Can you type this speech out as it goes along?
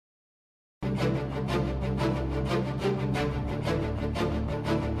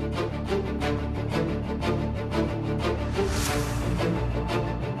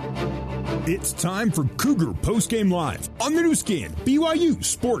It's time for Cougar Postgame Live on the new skin, BYU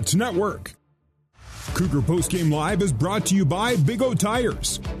Sports Network. Cougar Postgame Live is brought to you by Big O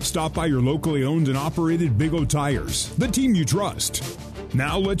Tires. Stop by your locally owned and operated Big O Tires, the team you trust.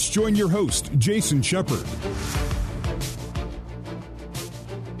 Now let's join your host, Jason Shepard.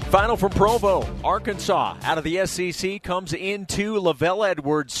 Final from Provo, Arkansas, out of the SEC, comes into LaVell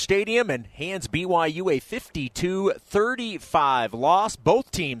Edwards Stadium and hands BYU a 52-35 loss.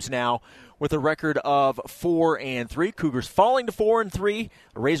 Both teams now with a record of 4-3. Cougars falling to 4-3.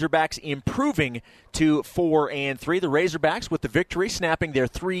 The Razorbacks improving to 4-3. The Razorbacks with the victory, snapping their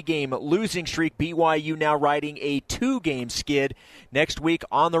 3-game losing streak. BYU now riding a 2-game skid next week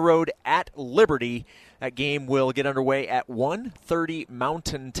on the road at Liberty. That game will get underway at 1:30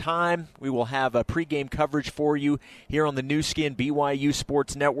 Mountain Time. We will have a pregame coverage for you here on the new skin BYU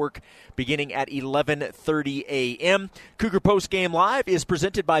Sports Network beginning at 11:30 a.m. Cougar Postgame Live is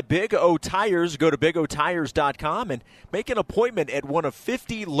presented by Big O Tires. Go to BigOTires.com and make an appointment at one of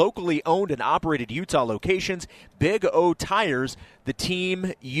 50 locally owned and operated Utah locations. Big O Tires, the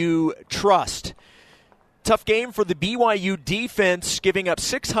team you trust. Tough game for the BYU defense, giving up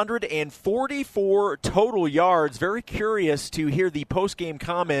 644 total yards. Very curious to hear the postgame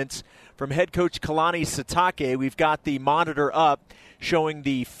comments from head coach Kalani Sitake. We've got the monitor up showing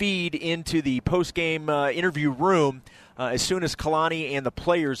the feed into the postgame interview room. As soon as Kalani and the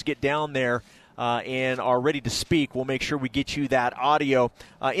players get down there and are ready to speak, we'll make sure we get you that audio.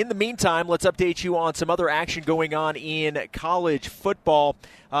 In the meantime, let's update you on some other action going on in college football.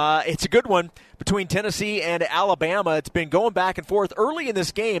 It's a good one between Tennessee and Alabama. It's been going back and forth. Early in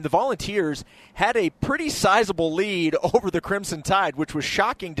this game, the Volunteers had a pretty sizable lead over the Crimson Tide, which was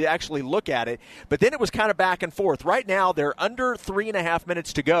shocking to actually look at it. But then it was kind of back and forth. Right now, they're under 3.5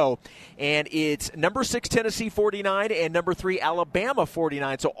 minutes to go, and it's number 6 Tennessee 49 and number 3 Alabama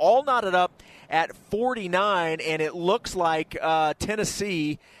 49. So all knotted up at 49, and it looks like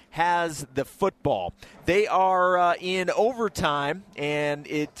Tennessee has the football. They are in overtime, and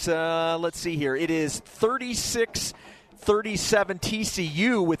it's, let's see here, it is 36-37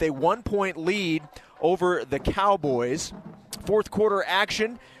 TCU with a 1-point lead over the Cowboys. Fourth quarter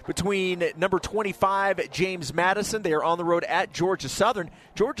action between number 25, James Madison. They are on the road at Georgia Southern.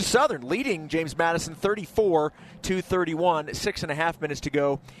 Georgia Southern leading James Madison 34-31. 6.5 minutes to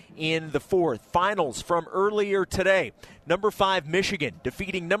go in the fourth. Finals from earlier today. Number 5, Michigan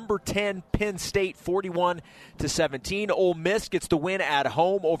defeating number 10, Penn State 41-17. Ole Miss gets the win at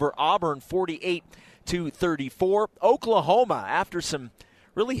home over Auburn 48-34. Oklahoma, after some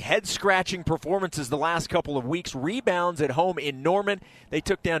really head-scratching performances the last couple of weeks, rebounds at home in Norman. They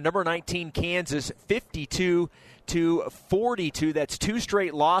took down number 19 Kansas 52-42. That's 2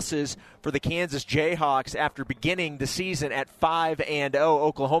 straight losses for the Kansas Jayhawks after beginning the season at 5-0.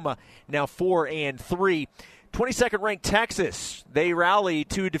 Oklahoma now 4-3. 22nd ranked Texas, they rally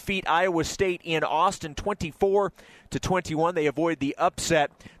to defeat Iowa State in Austin 24-21. They avoid the upset.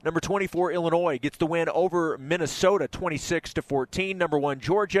 Number 24 Illinois gets the win over Minnesota 26-14. Number 1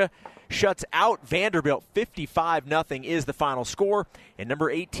 Georgia shuts out Vanderbilt 55-0 is the final score. And number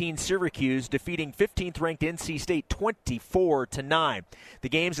 18 Syracuse defeating 15th ranked NC State 24-9. The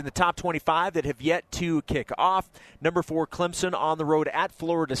games in the top 25 that have yet to kick off. Number 4 Clemson on the road at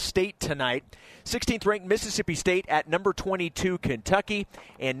Florida State tonight. 16th ranked Mississippi State at number 22 Kentucky,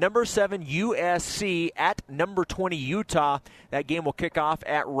 and number 7 USC at number 20 Utah. That game will kick off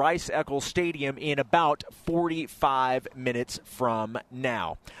at Rice-Eccles Stadium in about 45 minutes from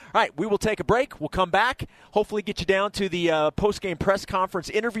now. All right, we will take a break. We'll come back, hopefully get you down to the post-game press conference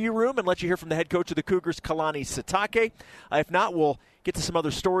interview room and let you hear from the head coach of the Cougars, Kalani Sitake. If not, we'll get to some other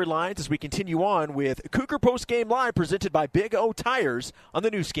storylines as we continue on with Cougar Postgame Live presented by Big O Tires on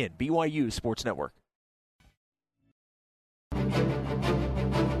the new skin, BYU Sports Network.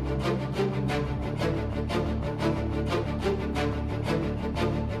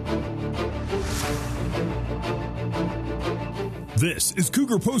 This is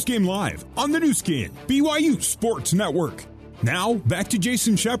Cougar Postgame Live on the new skin, BYU Sports Network. Now, back to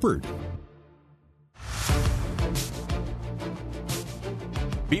Jason Shepard.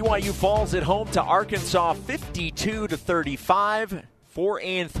 BYU falls at home to Arkansas 52-35.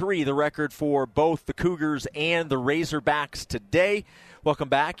 4-3 the record for both the Cougars and the Razorbacks today. Welcome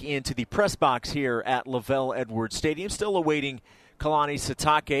back into the press box here at LaVell Edwards Stadium. Still awaiting Kalani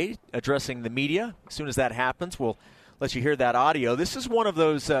Sitake addressing the media. As soon as that happens, we'll let you hear that audio. This is one of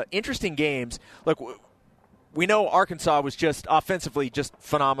those interesting games. Look, we know Arkansas was just offensively just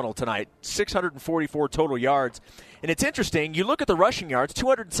phenomenal tonight. 644 total yards. And it's interesting, you look at the rushing yards,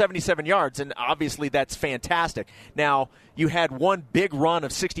 277 yards, and obviously that's fantastic. Now, you had one big run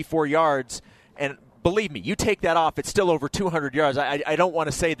of 64 yards, and believe me, you take that off, it's still over 200 yards. I don't want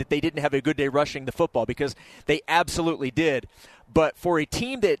to say that they didn't have a good day rushing the football, because they absolutely did. But for a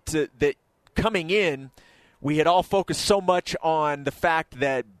team that coming in, we had all focused so much on the fact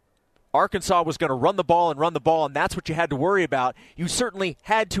that Arkansas was going to run the ball, and that's what you had to worry about. You certainly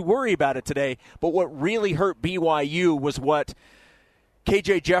had to worry about it today, but what really hurt BYU was what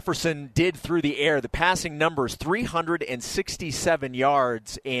KJ Jefferson did through the air. The passing numbers, 367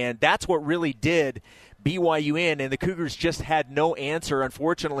 yards, and that's what really did BYU in, and the Cougars just had no answer,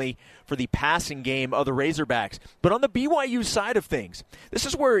 unfortunately, for the passing game of the Razorbacks. But on the BYU side of things, this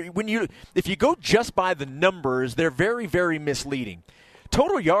is where if you go just by the numbers, they're very, very misleading.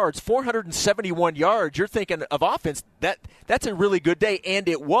 Total yards, 471 yards. You're thinking of offense, that's a really good day, and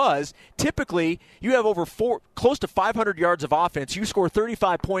it was. Typically, you have close to 500 yards of offense. You score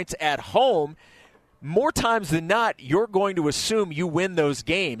 35 points at home. More times than not, you're going to assume you win those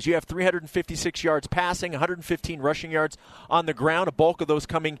games. You have 356 yards passing, 115 rushing yards on the ground, a bulk of those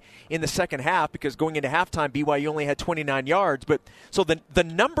coming in the second half, because going into halftime, BYU only had 29 yards. So the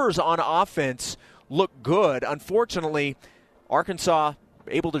numbers on offense look good. Unfortunately, Arkansas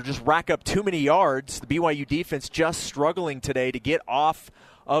able to just rack up too many yards. The BYU defense just struggling today to get off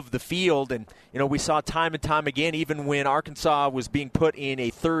of the field. And, we saw time and time again, even when Arkansas was being put in a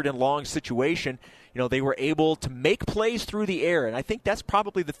 3rd and long situation, they were able to make plays through the air. And I think that's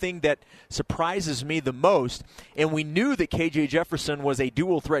probably the thing that surprises me the most. And we knew that KJ Jefferson was a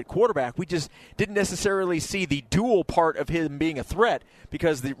dual threat quarterback. We just didn't necessarily see the dual part of him being a threat,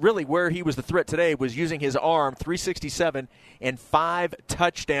 because really where he was the threat today was using his arm, 367 and 5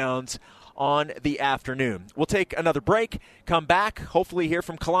 touchdowns on the afternoon. We'll take another break, come back, hopefully hear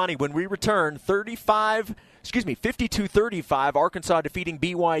from Kalani when we return. 52-35, Arkansas defeating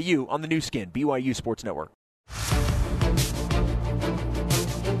BYU on the new skin, BYU Sports Network.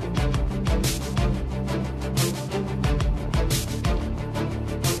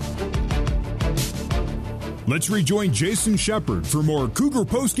 Let's rejoin Jason Shepard for more Cougar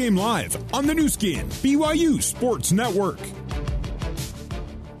Postgame Live on the new skin, BYU Sports Network.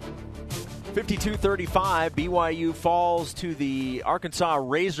 52-35, BYU falls to the Arkansas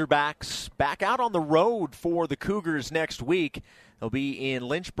Razorbacks. Back out on the road for the Cougars next week. They'll be in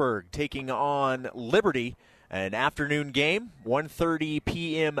Lynchburg taking on Liberty. An afternoon game, 1:30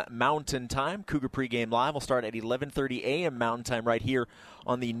 p.m. Mountain Time. Cougar Pregame Live will start at 11:30 a.m. Mountain Time right here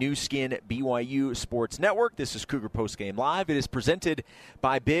on the new skin BYU Sports Network. This is Cougar Postgame Live. It is presented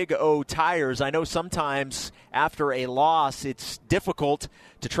by Big O Tires. I know sometimes after a loss it's difficult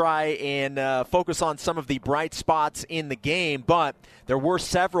to try and focus on some of the bright spots in the game, but there were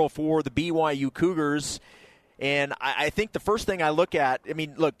several for the BYU Cougars. And I think the first thing I look at,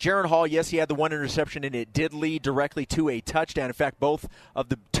 Jaron Hall, yes, he had the one interception, and it did lead directly to a touchdown. In fact, both of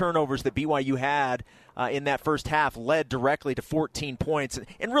the turnovers that BYU had in that first half led directly to 14 points.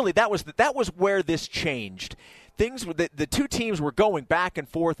 And really, that was where this changed. The two teams were going back and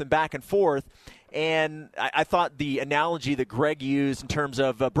forth. And I thought the analogy that Greg used in terms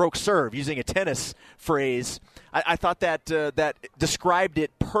of broke serve, using a tennis phrase, I thought that described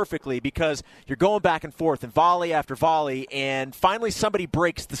it perfectly, because you're going back and forth and volley after volley, and finally somebody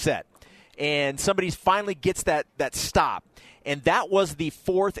breaks the set. And somebody finally gets that stop. And that was the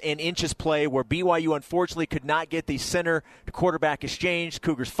 4th and inches play where BYU unfortunately could not get the center to quarterback exchange.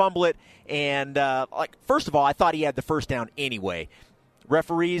 Cougars fumble it. And, first of all, I thought he had the first down anyway.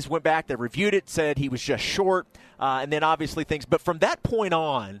 Referees went back, they reviewed it, said he was just short, and then obviously things. But from that point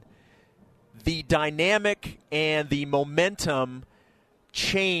on, the dynamic and the momentum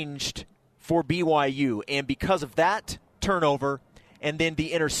changed for BYU. And because of that turnover and then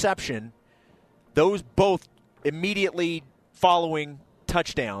the interception, those both immediately following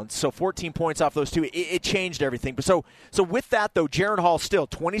touchdowns, so 14 points off those two, it changed everything. But so with that, though, Jaron Hall still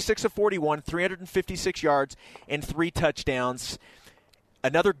 26 of 41, 356 yards, and 3 touchdowns.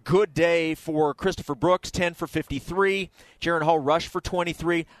 Another good day for Christopher Brooks, 10 for 53. Jaron Hall rushed for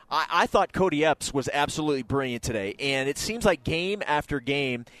 23. I thought Cody Epps was absolutely brilliant today, and it seems like game after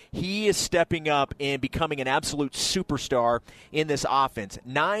game he is stepping up and becoming an absolute superstar in this offense.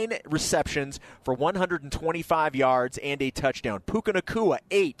 9 receptions for 125 yards and a touchdown. Puka Nacua,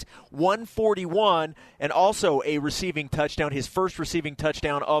 8, 141, and also a receiving touchdown, his first receiving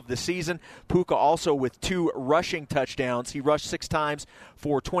touchdown of the season. Puka also with 2 rushing touchdowns. He rushed 6 times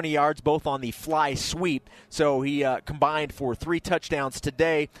for 20 yards, both on the fly sweep. So he combined for 3 touchdowns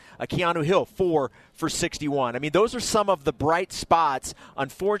today. Keanu Hill, 4 for 61. I mean, those are some of the bright spots.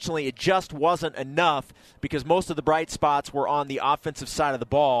 Unfortunately, it just wasn't enough because most of the bright spots were on the offensive side of the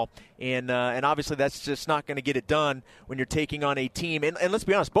ball. And obviously that's just not going to get it done when you're taking on a team. And let's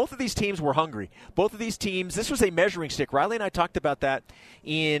be honest, both of these teams were hungry. Both of these teams, this was a measuring stick. Riley and I talked about that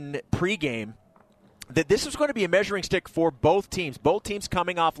in pregame, that this was going to be a measuring stick for both teams. Both teams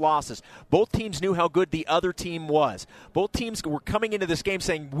coming off losses. Both teams knew how good the other team was. Both teams were coming into this game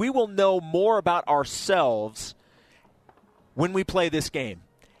saying, we will know more about ourselves when we play this game.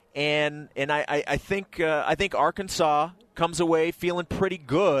 And I think Arkansas comes away feeling pretty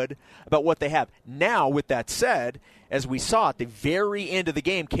good about what they have. Now, with that said, as we saw at the very end of the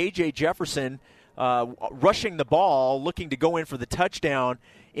game, KJ Jefferson rushing the ball, looking to go in for the touchdown,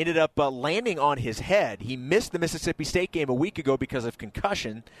 ended up landing on his head. He missed the Mississippi State game a week ago because of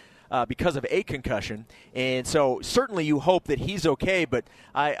a concussion. And so certainly you hope that he's okay, but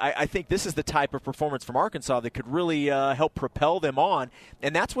I think this is the type of performance from Arkansas that could really help propel them on.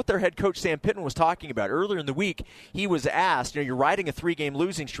 And that's what their head coach, Sam Pittman, was talking about. Earlier in the week, he was asked, you're riding a 3-game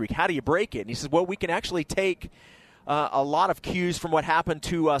losing streak. How do you break it? And he says, well, we can actually take a lot of cues from what happened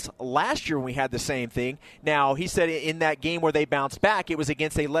to us last year when we had the same thing. Now, he said in that game where they bounced back, it was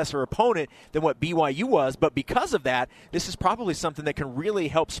against a lesser opponent than what BYU was, but because of that, this is probably something that can really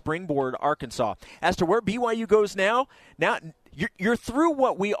help springboard Arkansas. As to where BYU goes now you're through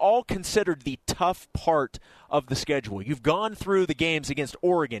what we all considered the tough part of the schedule. You've gone through the games against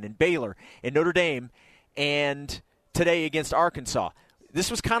Oregon and Baylor and Notre Dame and today against Arkansas. This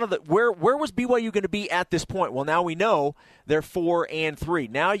was kind of where was BYU going to be at this point? Well, now we know they're 4-3.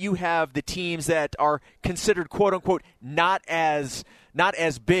 Now you have the teams that are considered, quote unquote, not as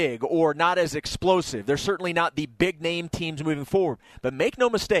big or not as explosive. They're certainly not the big name teams moving forward. But make no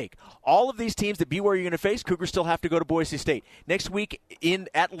mistake, all of these teams that BYU are going to face, Cougars still have to go to Boise State next week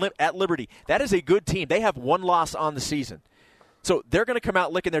at Liberty. That is a good team. They have 1 loss on the season. So they're going to come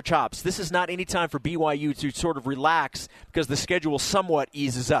out licking their chops. This is not any time for BYU to sort of relax because the schedule somewhat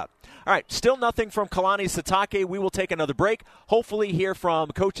eases up. All right, still nothing from Kalani Sitake. We will take another break. Hopefully hear from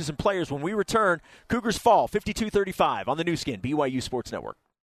coaches and players when we return. Cougars fall 52-35 on the new skin, BYU Sports Network.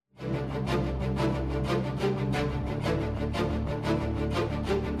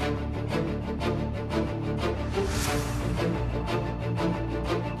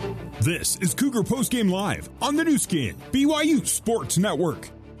 This is Cougar Postgame Live on the new skin, BYU Sports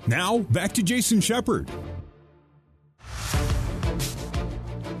Network. Now, back to Jason Shepard.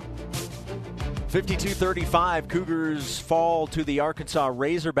 52-35, Cougars fall to the Arkansas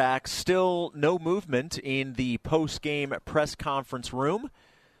Razorbacks. Still no movement in the post-game press conference room.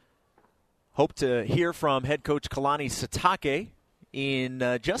 Hope to hear from head coach Kalani Sitake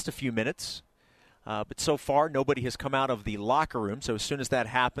in just a few minutes. But so far, nobody has come out of the locker room. So as soon as that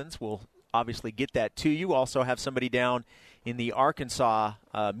happens, we'll obviously get that to you. Also have somebody down in the Arkansas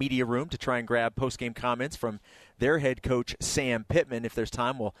media room to try and grab post-game comments from their head coach, Sam Pittman. If there's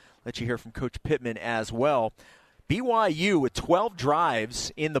time, we'll let you hear from Coach Pittman as well. BYU with 12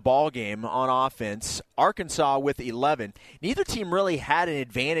 drives in the ballgame on offense, Arkansas with 11. Neither team really had an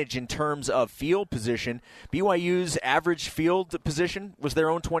advantage in terms of field position. BYU's average field position was their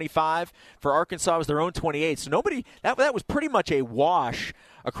own 25. For Arkansas, it was their own 28. So that was pretty much a wash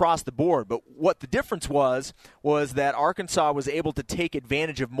across the board. But what the difference was that Arkansas was able to take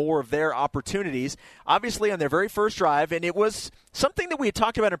advantage of more of their opportunities, obviously on their very first drive, and it was something that we had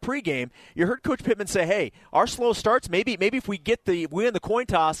talked about in pregame. You heard Coach Pittman say, hey, our slow starts, maybe if we win the coin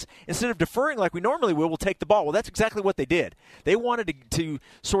toss, instead of deferring like we normally will, we'll take the ball. Well, that's exactly what they did. They wanted to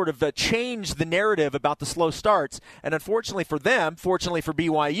sort of change the narrative about the slow starts, and unfortunately for them, fortunately for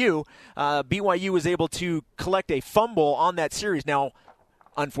BYU, BYU was able to collect a fumble on that series. Now,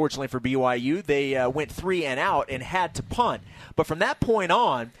 unfortunately for BYU, they went 3 and out and had to punt. But from that point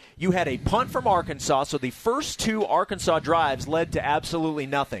on, you had a punt from Arkansas, so the first 2 Arkansas drives led to absolutely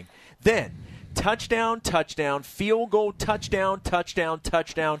nothing. Then, touchdown, touchdown, field goal, touchdown, touchdown,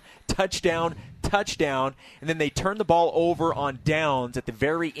 touchdown, touchdown, touchdown, and then they turned the ball over on downs at the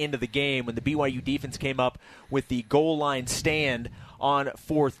very end of the game when the BYU defense came up with the goal line stand on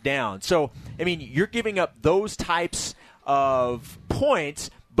 4th down. So, I mean, you're giving up those types of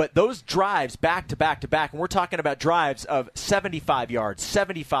points, but those drives back to back to back, and we're talking about drives of 75 yards,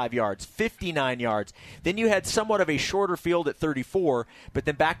 59 yards. Then you had somewhat of a shorter field at 34, but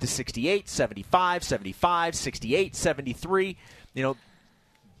then back to 68, 75, 68, 73. You know,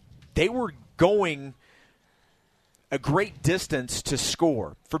 they were going a great distance to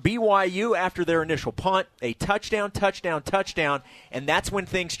score. For BYU, after their initial punt, a touchdown, and that's when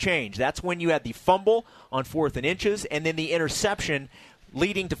things change. That's when you had the fumble on 4th and inches, and then the interception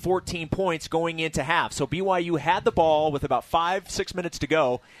leading to 14 points going into half. So BYU had the ball with about 5-6 minutes to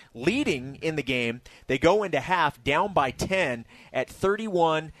go, leading in the game. They go into half down by 10 at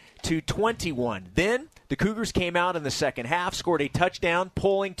 31-21. Then the Cougars came out in the second half, scored a touchdown,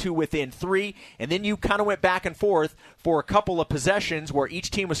 pulling to within 3, and then you kind of went back and forth for a couple of possessions where each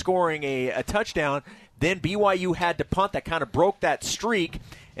team was scoring a touchdown. Then BYU had to punt. That kind of broke that streak.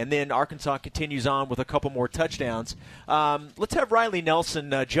 And then Arkansas continues on with a couple more touchdowns. Let's have Riley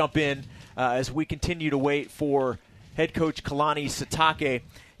Nelson jump in as we continue to wait for head coach Kalani Sitake.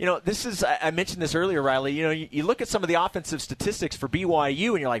 You know, this is, I mentioned this earlier, Riley. You know, you look at some of the offensive statistics for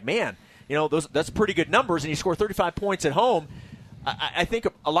BYU, and you're like, man, you know, that's pretty good numbers, and you score 35 points at home. I think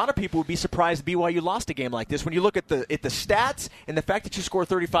a lot of people would be surprised BYU lost a game like this. When you look at the stats and the fact that you score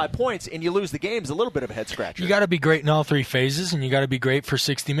 35 points and you lose the game is a little bit of a head-scratcher. You got to be great in all 3 phases, and you got to be great for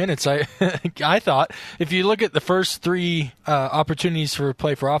 60 minutes. I thought if you look at the first 3 opportunities for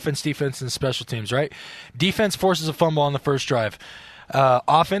play for offense, defense, and special teams, right? Defense forces a fumble on the first drive.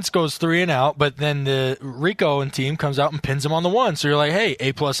 Offense goes 3 and out, but then the Rico and team comes out and pins them on the 1. So you're like, hey,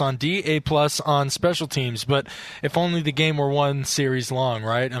 A+ on D, A+ on special teams. But if only the game were 1 series long,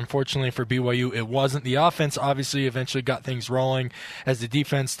 right? Unfortunately for BYU, it wasn't. The offense obviously eventually got things rolling as the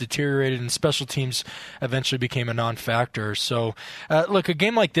defense deteriorated and special teams eventually became a non-factor. So, look, a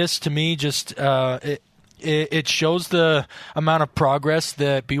game like this to me just it shows the amount of progress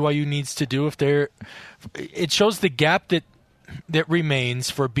that BYU needs to do. It shows the gap that remains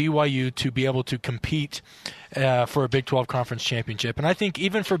for BYU to be able to compete for a Big 12 Conference Championship. And I think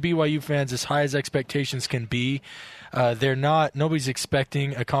even for BYU fans, as high as expectations can be, nobody's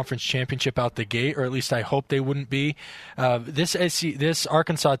expecting a conference championship out the gate, or at least I hope they wouldn't be. This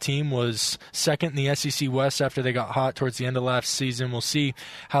Arkansas team was second in the SEC West after they got hot towards the end of last season. We'll see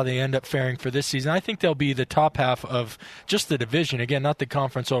how they end up faring for this season. I think they'll be the top half of just the division. Again, not the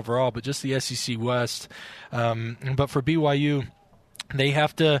conference overall, but just the SEC West. But for BYU, they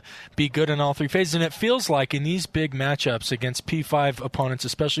have to be good in all 3 phases. And it feels like in these big matchups against P5 opponents,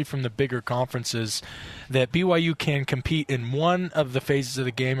 especially from the bigger conferences, that BYU can compete in one of the phases of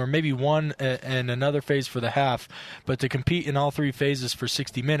the game, or maybe one and another phase for the half. But to compete in all 3 phases for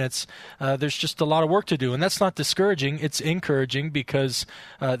 60 minutes, there's just a lot of work to do. And that's not discouraging. It's encouraging because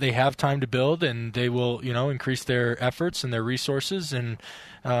they have time to build, and they will, increase their efforts and their resources. And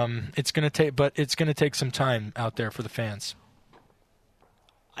it's going to take some time out there for the fans.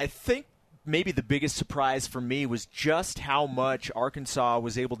 I think maybe the biggest surprise for me was just how much Arkansas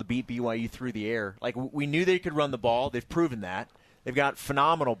was able to beat BYU through the air. Like, we knew they could run the ball. They've proven that. They've got a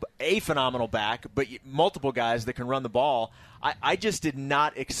phenomenal back, but multiple guys that can run the ball. I just did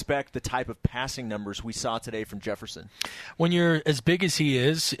not expect the type of passing numbers we saw today from Jefferson. When you're as big as he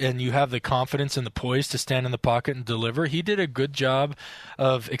is and you have the confidence and the poise to stand in the pocket and deliver, he did a good job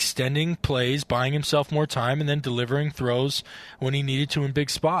of extending plays, buying himself more time, and then delivering throws when he needed to in big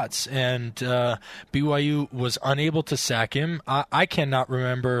spots. And BYU was unable to sack him. I cannot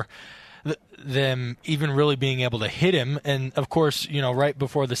remember them even really being able to hit him. And of course, right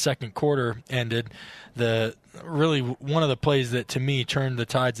before the second quarter ended, one of the plays that to me turned the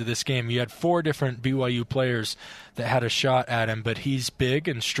tides of this game, you had 4 different BYU players that had a shot at him, but he's big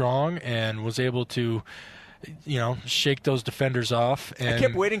and strong and was able to shake those defenders off. And I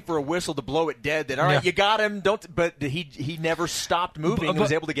kept waiting for a whistle to blow it dead. That all right, you got him. But he never stopped moving and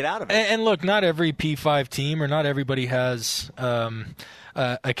was able to get out of it. And look, not every P5 team or not everybody has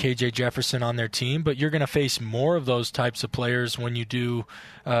a KJ Jefferson on their team, but you're going to face more of those types of players when you do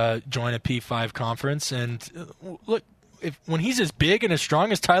join a P5 conference. And look, when he's as big and as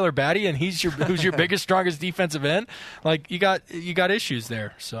strong as Tyler Batty, and who's your biggest, strongest defensive end, like you got issues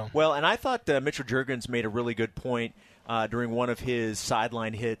there. So well, and I thought Mitchell Juergens made a really good point during one of his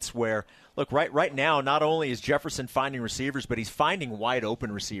sideline hits where, look, right now, not only is Jefferson finding receivers, but he's finding wide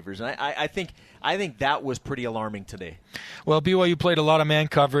open receivers, and I think that was pretty alarming today. Well, BYU played a lot of man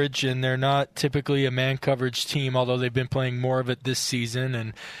coverage, and they're not typically a man coverage team, although they've been playing more of it this season.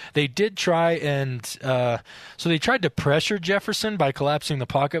 And they did try so they tried to pressure Jefferson by collapsing the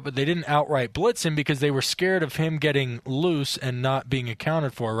pocket, but they didn't outright blitz him because they were scared of him getting loose and not being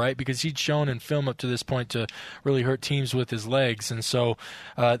accounted for, right? Because he'd shown in film up to this point to really hurt teams with his legs. And so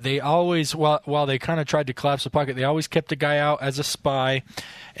they always, while they kind of tried to collapse the pocket, they always kept a guy out as a spy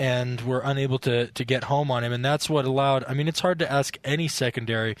and were unable to get home on him. And that's what allowed, it's hard to ask any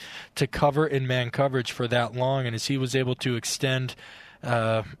secondary to cover in man coverage for that long. And as he was able to extend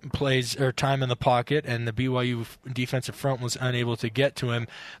plays or time in the pocket, and the BYU defensive front was unable to get to him,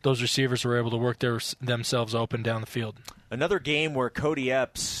 those receivers were able to work themselves open down the field. Another game where Cody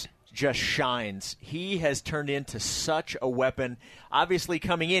Epps just shines. He has turned into such a weapon. Obviously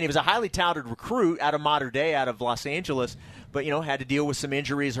coming in, he was a highly touted recruit out of Mater Dei, out of Los Angeles, but had to deal with some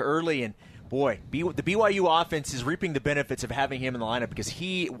injuries early, and boy, the BYU offense is reaping the benefits of having him in the lineup because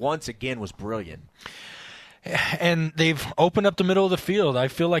he once again was brilliant. And they've opened up the middle of the field. I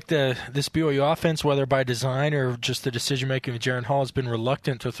feel like this BYU offense, whether by design or just the decision-making of Jaren Hall, has been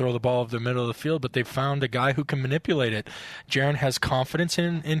reluctant to throw the ball over the middle of the field, but they've found a guy who can manipulate it. Jaren has confidence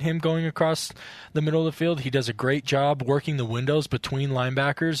in him going across the middle of the field. He does a great job working the windows between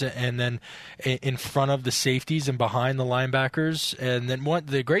linebackers and then in front of the safeties and behind the linebackers. And then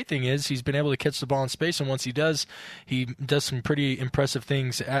the great thing is he's been able to catch the ball in space, and once he does some pretty impressive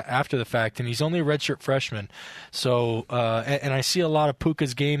things after the fact. And he's only a redshirt freshman. So, and I see a lot of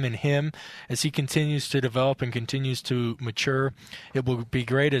Puka's game in him as he continues to develop and continues to mature. It will be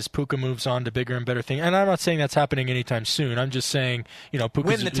great as Puka moves on to bigger and better things. And I'm not saying that's happening anytime soon. I'm just saying, Puka's,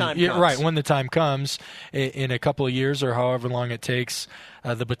 when the time comes. Right, when the time comes in a couple of years or however long it takes,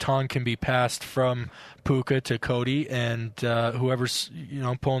 the baton can be passed from Puka to Cody, and whoever's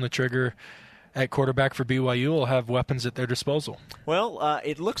pulling the trigger at quarterback for BYU will have weapons at their disposal. Well,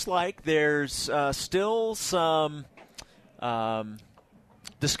 it looks like there's still some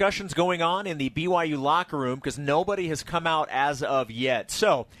discussions going on in the BYU locker room because nobody has come out as of yet.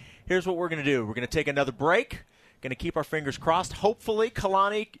 So here's what we're going to do. We're going to take another break. Going to keep our fingers crossed. Hopefully,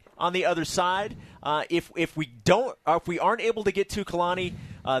 Kalani on the other side. If we aren't able to get to Kalani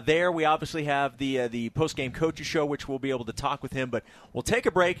there, we obviously have the post-game coaches show, which we'll be able to talk with him. But we'll take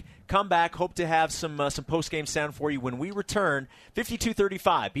a break, come back, hope to have some post-game sound for you when we return.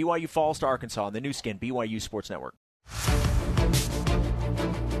 52-35, BYU falls to Arkansas on the new skin, BYU Sports Network.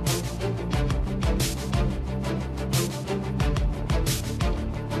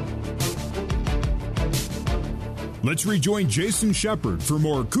 Let's rejoin Jason Shepard for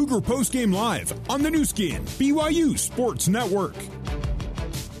more Cougar Postgame Live on the new skin, BYU Sports Network.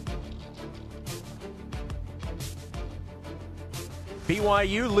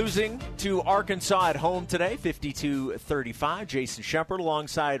 BYU losing to Arkansas at home today, 52-35. Jason Shepard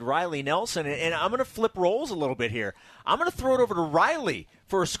alongside Riley Nelson. And I'm going to flip roles a little bit here. I'm going to throw it over to Riley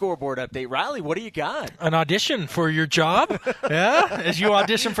for a scoreboard update. Riley, what do you got? An audition for your job? Yeah? As you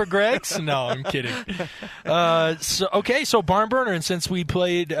audition for Greg's? No, I'm kidding. So barn burner, and since we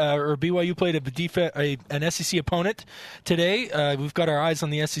played, or BYU played an SEC opponent today, we've got our eyes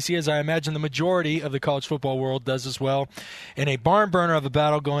on the SEC, as I imagine the majority of the college football world does as well, in a barn burner of a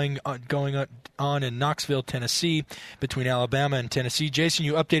battle going on in Knoxville, Tennessee, between Alabama and Tennessee. Jason,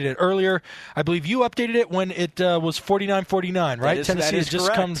 you updated it earlier. I believe you updated it when it was 49-49, right? Tennessee has just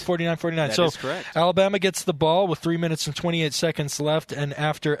come to 49-49. So is correct. Alabama gets the ball with 3 minutes and 28 seconds left, and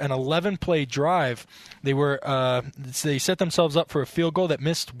after an 11-play drive, they set themselves up for a field goal that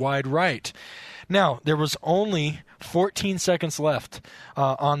missed wide right. Now, there was only 14 seconds left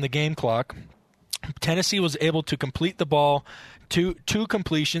on the game clock. Tennessee was able to complete the ball, two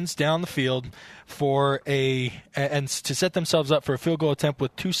completions down the field and to set themselves up for a field goal attempt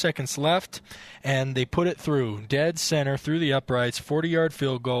with 2 seconds left, and they put it through dead center through the uprights. 40-yard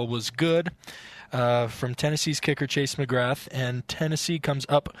field goal was good from Tennessee's kicker Chase McGrath, and Tennessee comes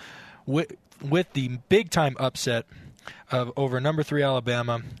up with the big-time upset over number 3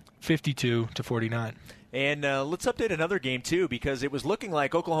 Alabama, 52-49. And let's update another game, too, because it was looking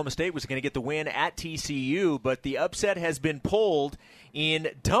like Oklahoma State was going to get the win at TCU, but the upset has been pulled in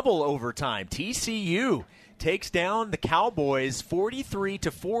double overtime. TCU takes down the Cowboys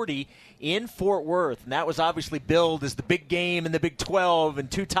 43-40 in Fort Worth. And that was obviously billed as the big game in the Big 12 and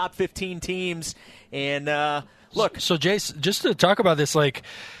 2 top 15 teams. And look. So, Jace, just to talk about this,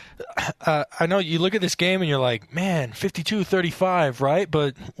 I know you look at this game and you're like, man, 52-35, right?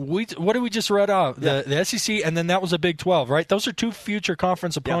 But what did we just read out? The SEC, and then that was a Big 12, right? Those are two future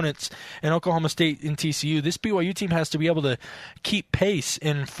conference opponents in Oklahoma State and TCU. This BYU team has to be able to keep pace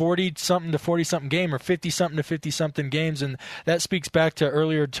in 40-something to 40-something game or 50-something to 50-something games, and that speaks back to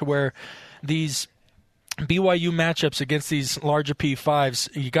earlier to where these BYU matchups against these larger P5s,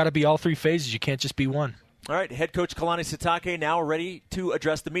 you got to be all three phases. You can't just be one. All right, head coach Kalani Sitake now ready to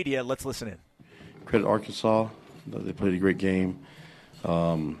address the media. Let's listen in. Credit Arkansas. They played a great game.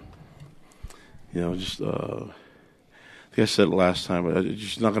 Like I said last time,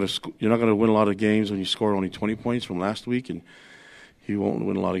 you're not going to win a lot of games when you score only 20 points from last week, and you won't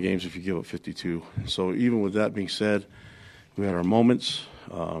win a lot of games if you give up 52. So even with that being said, we had our moments,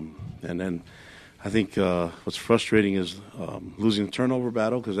 and then I think what's frustrating is losing the turnover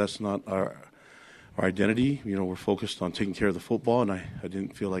battle, because that's not our identity. We're focused on taking care of the football, and I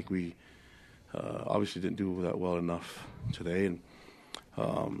didn't feel like we obviously didn't do that well enough today.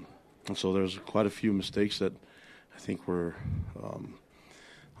 And so there's quite a few mistakes that I think were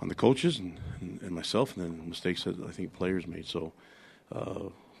on the coaches and myself, and then mistakes that I think players made. So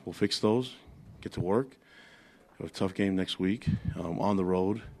we'll fix those, get to work. We have a tough game next week on the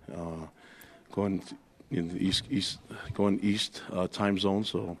road, going in the east time zone.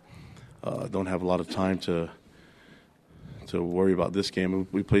 So don't have a lot of time to worry about this game.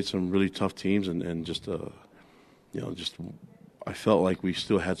 We played some really tough teams, and just I felt like we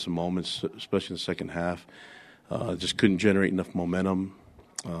still had some moments, especially in the second half. Just couldn't generate enough momentum.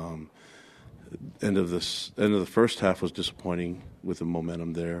 End of the first half was disappointing with the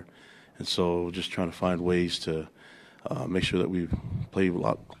momentum there, and so just trying to find ways to make sure that we play a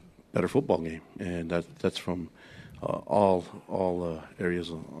lot better football game, and that's from all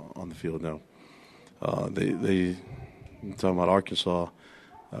areas on the field now. They talking about Arkansas.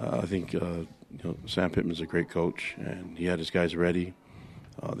 I think Sam Pittman's a great coach, and he had his guys ready.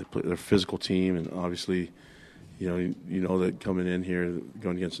 They're a physical team, and obviously, you know that coming in here,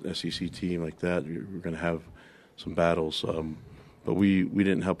 going against an SEC team like that, we're going to have some battles. But we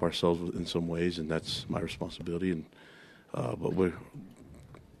didn't help ourselves in some ways, and that's my responsibility. And but we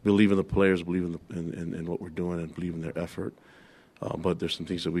believe in the players, believe in what we're doing, and believe in their effort. But there's some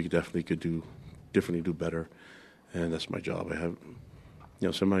things that we definitely could do differently, do better, and that's my job. I have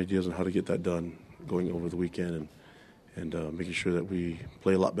some ideas on how to get that done going over the weekend, and making sure that we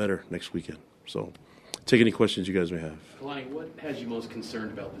play a lot better next weekend. So take any questions you guys may have. Kalani, what has you most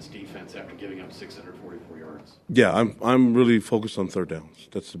concerned about this defense after giving up 644 yards? Yeah, I'm really focused on third downs.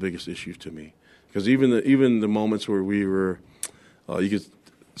 That's the biggest issue to me, because even the moments where we were, you could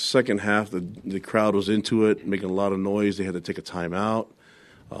second half the crowd was into it, making a lot of noise. They had to take a timeout.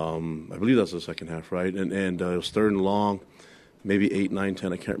 I believe that's the second half, right? And it was third and long, maybe 8, 9,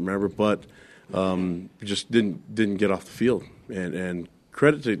 10. I can't remember, but just didn't get off the field. And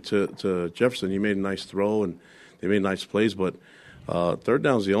credit to Jefferson. He made a nice throw, and they made nice plays, but third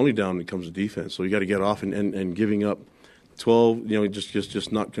down is the only down that comes to defense. So you got to get off, and giving up 12,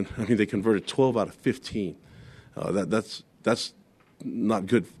 just not. I mean, they converted 12 out of 15. That's not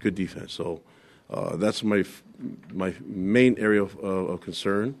good defense. So that's my main area of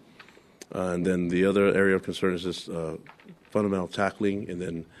concern. And then the other area of concern is just fundamental tackling, and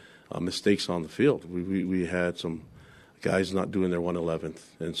then mistakes on the field. We had some guys not doing their 111th,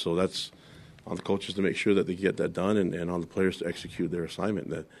 and so that's on the coaches to make sure that they get that done, and on the players to execute their assignment.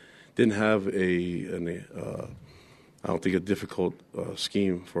 That didn't have I don't think a difficult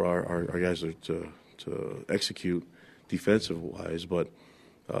scheme for our guys to execute defensive wise, but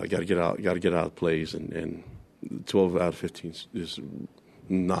got to get out of plays, and 12 out of 15 is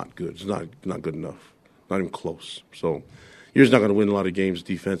not good. It's not good enough, not even close. So you're just not going to win a lot of games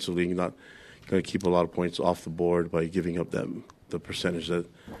defensively. You're not going to keep a lot of points off the board by giving up the percentage that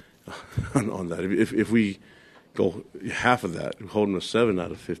on that. If we go half of that, holding a 7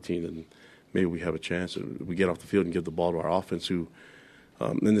 out of 15, then maybe we have a chance. We get off the field and give the ball to our offense. Who,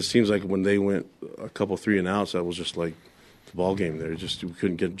 and it seems like when they went a couple 3 and outs, that was just like the ball game there. We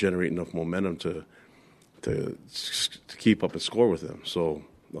couldn't generate enough momentum to keep up and score with them. So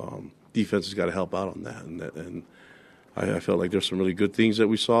defense has got to help out on that. And I felt like there's some really good things that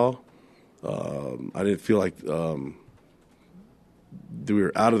we saw. I didn't feel like we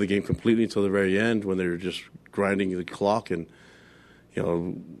were out of the game completely until the very end, when they were just grinding the clock, and they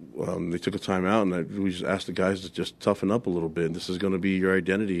took a timeout, and we just asked the guys to just toughen up a little bit. This is going to be your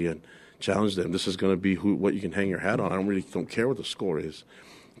identity, and challenge them. This is going to be what you can hang your hat on. I don't care what the score is.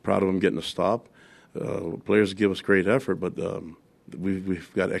 I'm proud of them getting a stop. Players give us great effort, but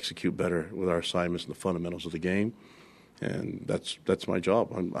we've got to execute better with our assignments and the fundamentals of the game, and that's my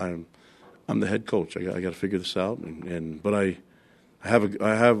job. I'm the head coach. I got to figure this out, but I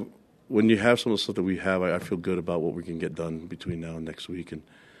have when you have some of the stuff that we have, I feel good about what we can get done between now and next week, and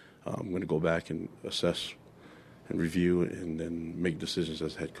I'm going to go back and assess and review and then make decisions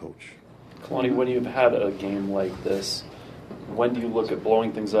as head coach. Kalani, when you've had a game like this, when do you look at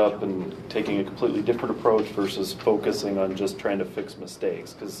blowing things up and taking a completely different approach versus focusing on just trying to fix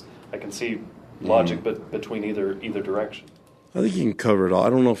mistakes? Because I can see logic between either direction. I think you can cover it all. I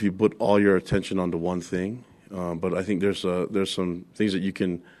don't know if you put all your attention onto one thing, but I think there's some things that you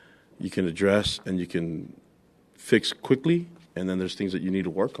can address and you can fix quickly, and then there's things that you need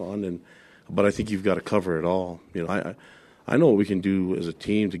to work on. But I think you've got to cover it all. I know what we can do as a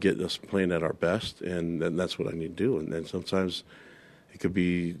team to get us playing at our best, and that's what I need to do. And then sometimes It could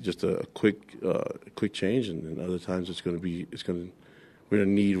be just a quick change, and other times we're going to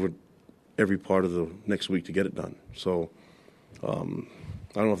need every part of the next week to get it done. So I don't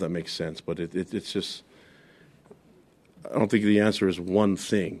know if that makes sense, but it's just, I don't think the answer is one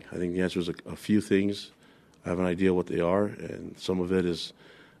thing. I think the answer is a few things. I have an idea what they are, and some of it is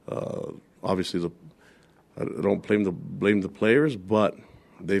obviously I don't blame the players, but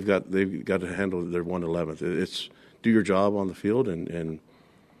they've got to handle their 1/11th. It's do your job on the field, and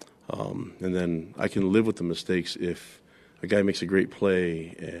then I can live with the mistakes if a guy makes a great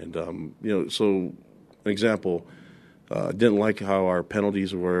play. And so an example, didn't like how our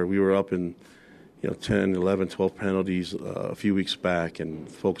penalties were. We were up in 10, 11, 12 penalties a few weeks back, and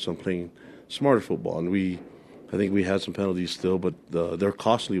focused on playing smarter football. And I think we had some penalties still, but they're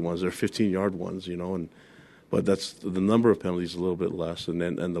costly ones. They're 15-yard ones, but that's the number of penalties a little bit less. And I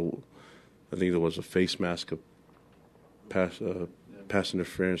think there was a face mask, pass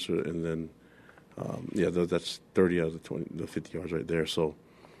interference, and then that's 30 out of the 50 yards right there. So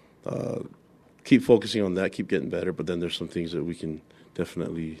keep focusing on that, keep getting better. But then there's some things that we can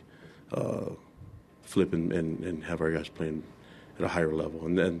definitely flip and have our guys playing at a higher level.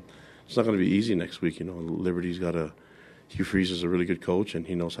 And then it's not going to be easy next week. Liberty's Hugh Freeze is a really good coach, and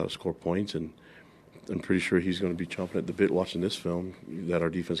he knows how to score points. And I'm pretty sure he's going to be chomping at the bit watching this film that our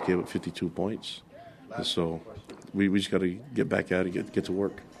defense gave up 52 points. And so we just got to get back at it, get to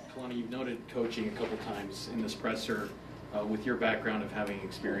work. Kalani, you've noted coaching a couple times in this presser. With your background of having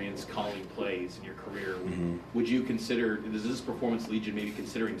experience calling plays in your career, would you consider, does this performance lead you maybe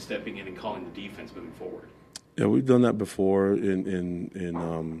considering stepping in and calling the defense moving forward? Yeah, we've done that before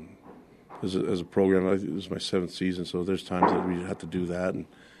as a program. It was my 7th season, so there's times that we have to do that, and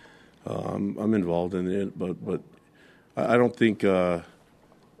I'm involved in it. But I don't think I'm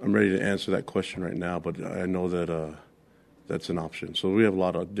ready to answer that question right now. But I know that that's an option. So we have a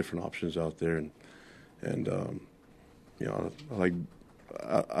lot of different options out there, and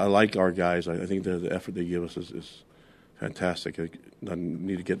I like our guys. I think the effort they give us is fantastic. I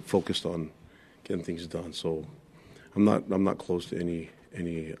need to get focused on getting things done. So I'm not close to any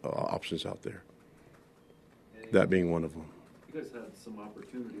options out there. That being one of them. You guys had some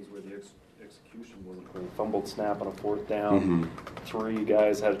opportunities where the execution wasn't great. Fumbled snap on a 4th down. 3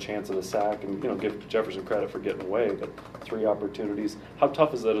 guys had a chance at a sack, and give Jefferson credit for getting away. But 3 opportunities. How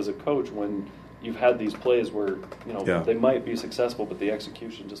tough is that as a coach when you've had these plays where they might be successful, but the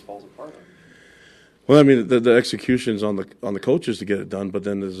execution just falls apart? Well, I mean, the execution's on the coaches to get it done, but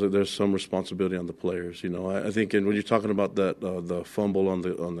then there's some responsibility on the players. I think, and when you're talking about the fumble on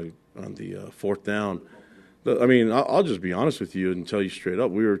the 4th down, I'll just be honest with you and tell you straight up,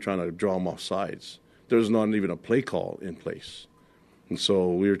 we were trying to draw them off sides. There was not even a play call in place, and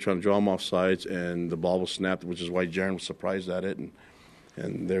so we were trying to draw them off sides, and the ball was snapped, which is why Jaron was surprised at it,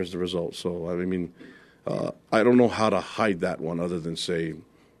 and there's the result. So I don't know how to hide that one other than say,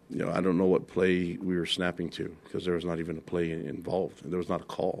 I don't know what play we were snapping to because there was not even a play involved. There was not a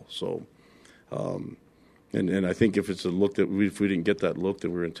call. So, and I think if it's a look if we didn't get that look,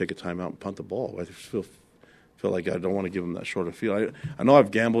 then we're going to take a timeout and punt the ball. I feel like I don't want to give them that short of field. I know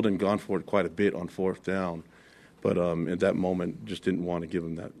I've gambled and gone for it quite a bit on 4th down, but at that moment just didn't want to give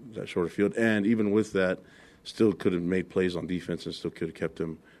them that short of field. And even with that, still could have made plays on defense and still could have kept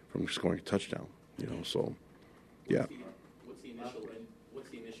them from scoring a touchdown. So yeah. What's the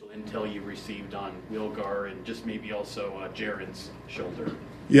initial intel you received on Wilgar and just maybe also Jaron's shoulder?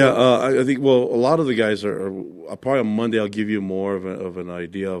 Yeah, I think. Well, a lot of the guys are probably on Monday. I'll give you more of an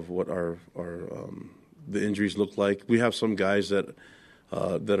idea of what our the injuries look like. We have some guys that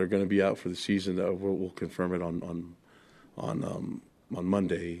are going to be out for the season. That we'll confirm it on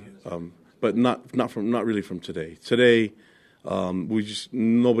Monday, but not really from today. Today, nobody's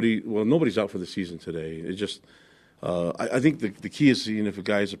out for the season today. It just I think the key is seeing if the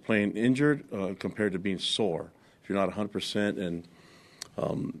guys are playing injured compared to being sore. If you're not 100%, and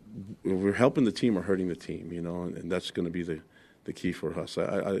we're helping the team or hurting the team, and that's going to be the key for us.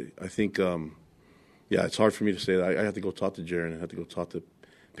 I think. It's hard for me to say that. I have to go talk to Jaron. I have to go talk to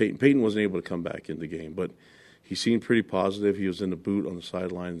Peyton. Peyton wasn't able to come back in the game, but he seemed pretty positive. He was in the boot on the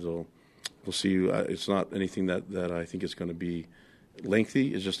sidelines, so we'll see. It's not anything that I think is going to be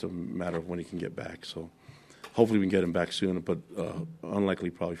lengthy. It's just a matter of when he can get back. So hopefully we can get him back soon, but unlikely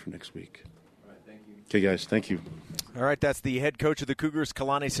probably for next week. All right, thank you. Okay, guys, thank you. All right, that's the head coach of the Cougars,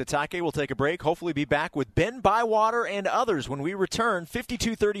 Kalani Sitake. We'll take a break. Hopefully be back with Ben Bywater and others when we return.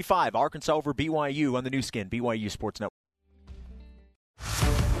 52-35, Arkansas over BYU on the new skin, BYU Sports Network.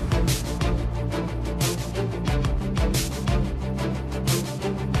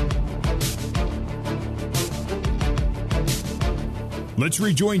 Let's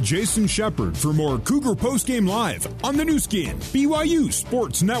rejoin Jason Shepard for more Cougar Postgame Live on the new skin, BYU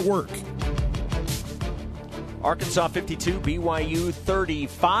Sports Network. Arkansas 52, BYU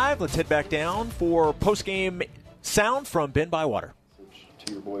 35. Let's head back down for postgame sound from Ben Bywater.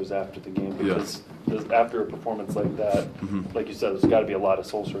 To your boys after the game, because after a performance like that, like you said, there's got to be a lot of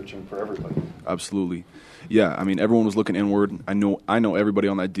soul searching for everybody. Absolutely. Yeah, I mean, everyone was looking inward. I know everybody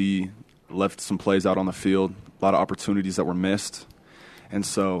on that D left some plays out on the field, a lot of opportunities that were missed. And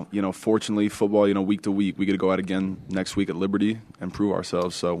so, fortunately, football, week to week, we get to go out again next week at Liberty and prove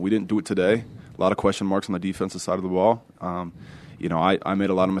ourselves. So we didn't do it today. A lot of question marks on the defensive side of the ball. I made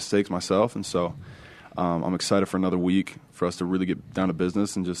a lot of mistakes myself, and so I'm excited for another week for us to really get down to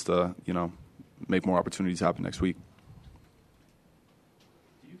business and just, make more opportunities happen next week.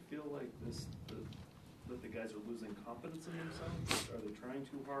 Do you feel like that the guys are losing confidence in themselves? Are they trying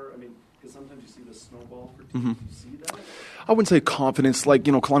too hard? I mean, because sometimes you see the snowball for teams. Do you see that? I wouldn't say confidence. Like,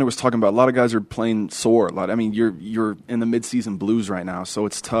 Kalani was talking about, a lot of guys are playing sore. I mean, you're in the midseason blues right now, so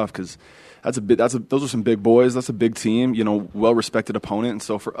it's tough because those are some big boys. That's a big team, well-respected opponent. And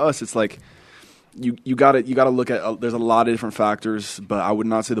so for us, it's like you got to look at there's a lot of different factors, but I would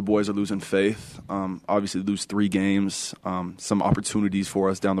not say the boys are losing faith. Obviously, lose 3 games. Some opportunities for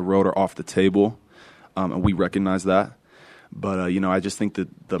us down the road are off the table, and we recognize that. But I just think that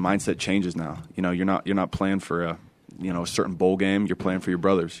the mindset changes now. You're not playing for a certain bowl game. You're playing for your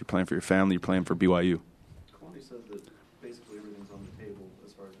brothers. You're playing for your family. You're playing for BYU. Kalani said that basically everything's on the table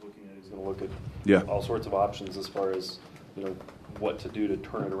as far as looking at. He's going to look at all sorts of options as far as what to do to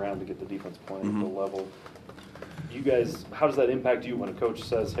turn it around to get the defense playing at the level. You guys, how does that impact you when a coach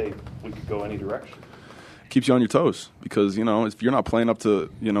says, "Hey, we could go any direction"? Keeps you on your toes because if you're not playing up to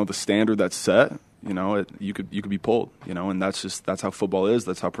the standard that's set. You could be pulled, and that's how football is.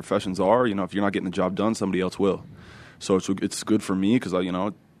 That's how professions are. If you're not getting the job done, somebody else will. So it's good for me because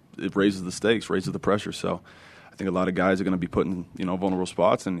it raises the stakes, raises the pressure. So I think a lot of guys are going to be put in vulnerable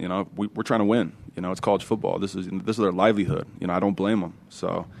spots, and we're trying to win. It's college football. This is their livelihood. I don't blame them.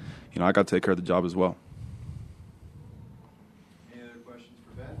 So I got to take care of the job as well. Any other questions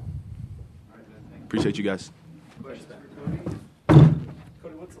for Ben? All right, Ben. Thank you. Appreciate you guys. Questions for Cody?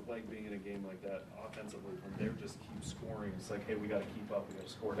 Cody, what's it like being in a game like that offensively when they just keep scoring? It's like, hey, we got to keep up. We got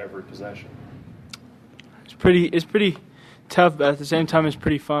to score every possession. It's pretty tough, but at the same time, it's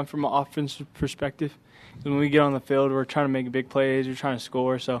pretty fun from an offensive perspective. When we get on the field, we're trying to make big plays, we're trying to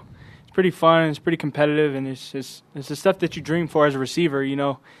score, so it's pretty fun, it's pretty competitive, and it's the stuff that you dream for as a receiver,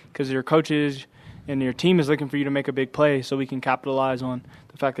 because your coaches and your team is looking for you to make a big play so we can capitalize on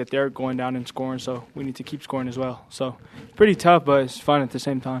the fact that they're going down and scoring, so we need to keep scoring as well. So it's pretty tough, but it's fun at the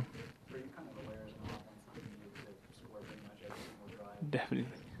same time. Definitely.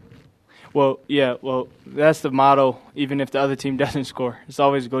 Well, that's the motto, even if the other team doesn't score. It's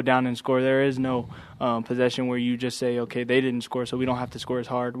always go down and score. There is no possession where you just say, okay, they didn't score, so we don't have to score as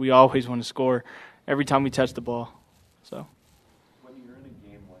hard. We always want to score every time we touch the ball. So. When you're in a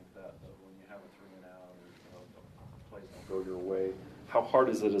game like that, though, when you have a 3-and-out or the plays don't go your way, how hard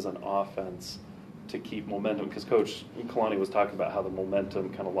is it as an offense to keep momentum? Because Coach Kalani was talking about how the momentum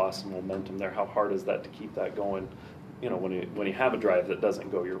kind of lost some momentum there. How hard is that to keep that going, when you have a drive that doesn't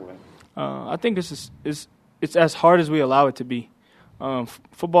go your way? I think it's as hard as we allow it to be.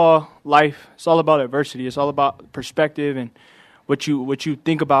 Football, life, it's all about adversity. It's all about perspective and what you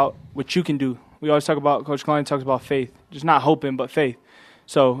think about, what you can do. We always talk about, Coach Kalani talks about faith, just not hoping, but faith.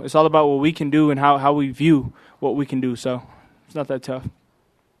 So it's all about what we can do and how we view what we can do. So it's not that tough.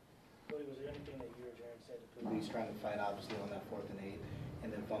 Was there anything that you or Jaron said to He's trying to fight, obviously, on that 4th and 8,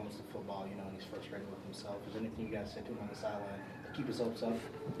 and then fumbles the football, and he's frustrated with himself? Was there anything you guys said to him on the sideline to keep his hopes up?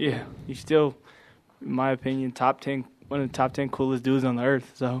 Yeah, he's still, in my opinion, one of the top 10 coolest dudes on the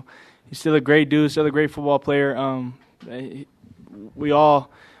earth. So he's still a great dude, still a great football player. We all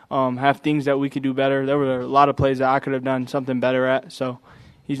have things that we could do better. There were a lot of plays that I could have done something better at. So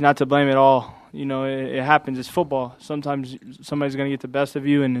he's not to blame at all. It happens. It's football. Sometimes somebody's going to get the best of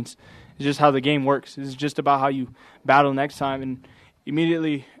you, and it's just how the game works. It's just about how you battle next time. And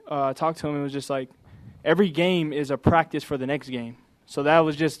immediately talked to him, it was just like every game is a practice for the next game. So that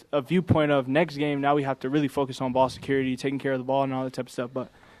was just a viewpoint of next game. Now we have to really focus on ball security, taking care of the ball and all that type of stuff. But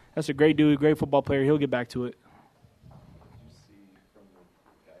that's a great dude, great football player. He'll get back to it.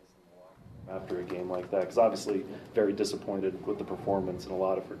 After a game like that, because obviously very disappointed with the performance in a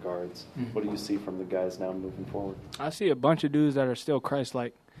lot of regards. What do you see from the guys now moving forward? I see a bunch of dudes that are still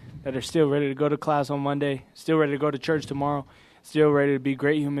Christ-like, that are still ready to go to class on Monday, still ready to go to church tomorrow, still ready to be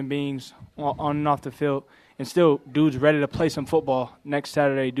great human beings on and off the field, And still, dudes ready to play some football next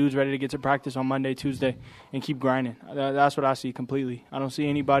Saturday. Dudes ready to get to practice on Monday, Tuesday, and keep grinding. That's what I see completely. I don't see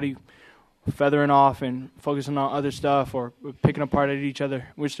anybody feathering off and focusing on other stuff or picking apart at each other.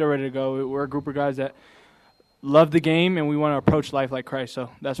 We're still ready to go. We're a group of guys that love the game, and we want to approach life like Christ.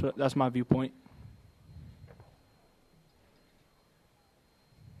 So that's my viewpoint.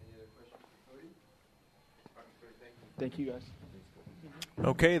 Any other questions for Cody? Thank you, guys.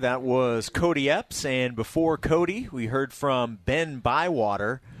 Okay, that was Cody Epps, and before Cody, we heard from Ben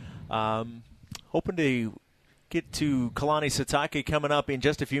Bywater. Hoping to get to Kalani Sitake coming up in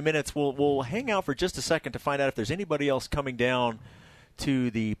just a few minutes. We'll hang out for just a second to find out if there's anybody else coming down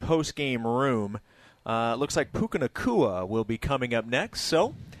to the post-game room. Looks like Puka Nacua will be coming up next,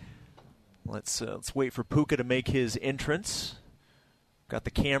 so let's wait for Puka to make his entrance. Got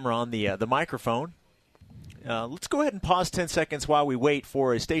the camera on the microphone. Let's go ahead and pause 10 seconds while we wait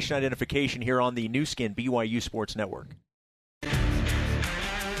for a station identification here on the Nu Skin BYU Sports Network.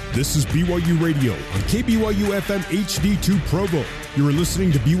 This is BYU Radio on KBYU FM HD2 Provo. You are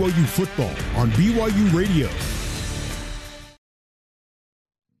listening to BYU Football on BYU Radio.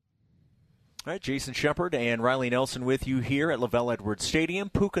 All right, Jason Shepard and Riley Nelson with you here at LaVell Edwards Stadium.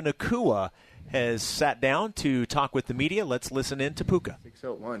 Puka Nacua has sat down to talk with the media. Let's listen in to Puka.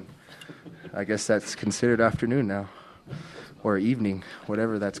 6:01. I guess that's considered afternoon now, or evening,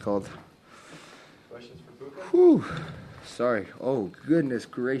 whatever that's called. Questions for Puka? Whew. Sorry. Oh, goodness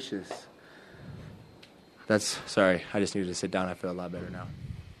gracious. Sorry. I just needed to sit down. I feel a lot better now.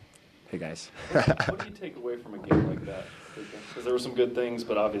 Hey, guys. What do you take away from a game like that? Because there were some good things,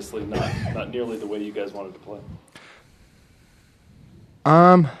 but obviously not nearly the way you guys wanted to play.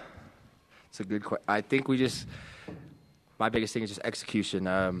 It's a good question. I think my biggest thing is just execution.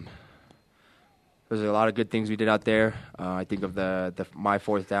 There's a lot of good things we did out there. I think of my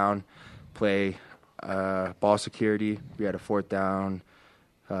fourth down play, ball security. We had a fourth down,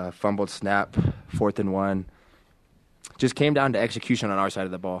 fumbled snap, 4th and 1. Just came down to execution on our side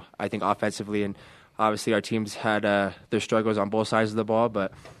of the ball. I think offensively, and obviously our teams had their struggles on both sides of the ball,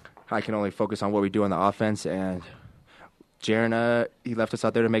 but I can only focus on what we do on the offense. And Jaron, he left us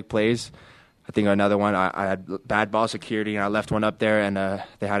out there to make plays. I think another one, I had bad ball security, and I left one up there, and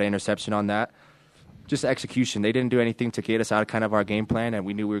they had an interception on that. Just execution. They didn't do anything to get us out of kind of our game plan, and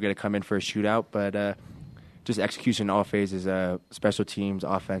we knew we were going to come in for a shootout, but just execution in all phases, special teams,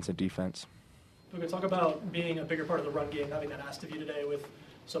 offense, and defense. We could talk about being a bigger part of the run game, having that asked of you today with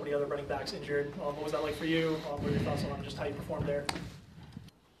so many other running backs injured. What was that like for you? What are your thoughts on just how you performed there?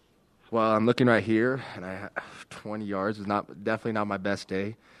 Well, I'm looking right here, and I have 20 yards. It was definitely not my best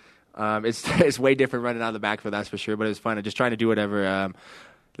day. It's way different running out of the backfield, that's for sure, but it was fun. I'm just trying to do whatever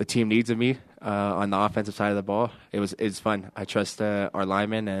the team needs of me on the offensive side of the ball. It's fun. I trust our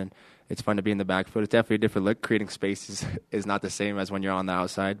linemen, and it's fun to be in the backfield. It's definitely a different look. Creating space is not the same as when you're on the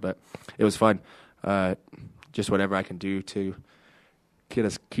outside, but it was fun. Just whatever I can do to get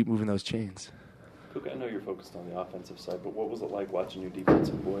us keep moving those chains. Puka, I know you're focused on the offensive side, but what was it like watching your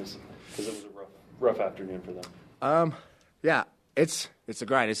defensive boys? Because it was a rough afternoon for them. Yeah, it's a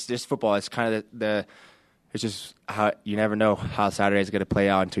grind. It's just football. It's kind of it's just how you never know how Saturday is going to play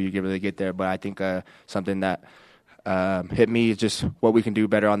out until you really get there. But I think something that hit me is just what we can do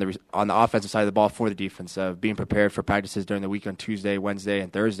better on the offensive side of the ball for the defense, being prepared for practices during the week on Tuesday, Wednesday,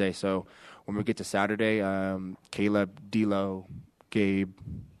 and Thursday. So when we get to Saturday, Caleb, D'Lo, Gabe,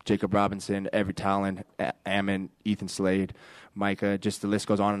 Jacob Robinson, Everett Talon, Ammon, Ethan Slade, Micah, just the list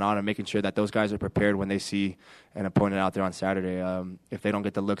goes on, and making sure that those guys are prepared when they see an opponent out there on Saturday. If they don't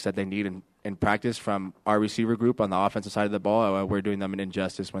get the looks that they need in practice from our receiver group on the offensive side of the ball, we're doing them an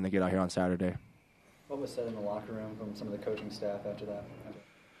injustice when they get out here on Saturday. What was said in the locker room from some of the coaching staff after that?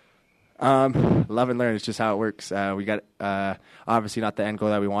 Love and learn is just how it works. We got obviously not the end goal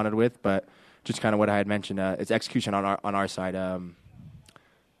that we wanted with, but just kind of what I had mentioned. It's execution on our side.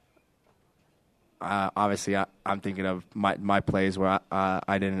 Obviously, I'm thinking of my plays where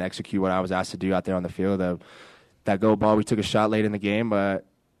I didn't execute what I was asked to do out there on the field. That go ball, we took a shot late in the game, but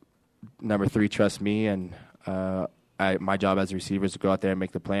number 3 trusts me, and my job as a receiver is to go out there and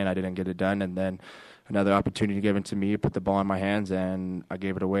make the play, and I didn't get it done. And then another opportunity given to me, put the ball in my hands, and I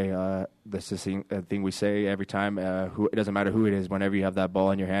gave it away. That's the thing we say every time. It doesn't matter who it is. Whenever you have that ball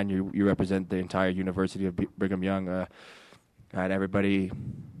in your hand, you represent the entire University of Brigham Young. I had everybody.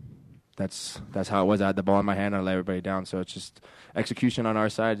 That's how it was. I had the ball in my hand and I let everybody down. So it's just execution on our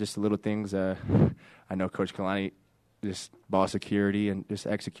side, just the little things. I know Coach Kalani, just ball security and just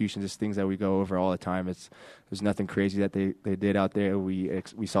execution, just things that we go over all the time. There's nothing crazy that they did out there. We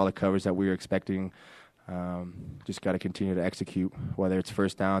saw the covers that we were expecting. Just got to continue to execute, whether it's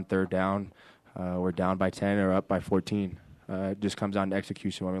first down, third down, we're down by 10 or up by 14. It just comes down to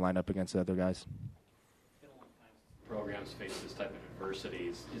execution when we line up against the other guys. Programs face this type of adversity.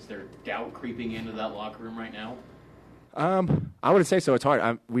 Is there doubt creeping into that locker room right now? I wouldn't say so. It's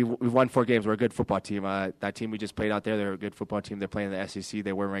hard. We've won 4 games. We're a good football team. That team we just played out there, they're a good football team. They're playing in the SEC.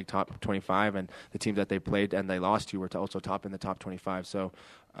 They were ranked top 25, and the teams that they played and they lost to were also top in the top 25. So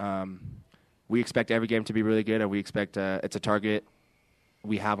we expect every game to be really good, and we expect it's a target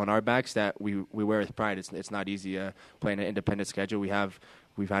we have on our backs that we wear with pride. It's not easy playing an independent schedule.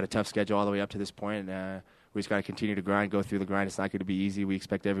 We've had a tough schedule all the way up to this point, and we just got to continue to go through the grind. It's not going to be easy. We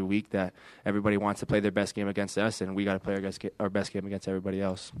expect every week that everybody wants to play their best game against us, and we got to play our best game against everybody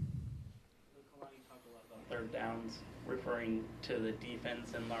else. Kalani talked a lot about third downs, referring to the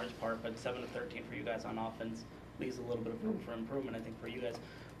defense in large part, but 7 of 13 for you guys on offense leaves a little bit of room for improvement, I think, for you guys.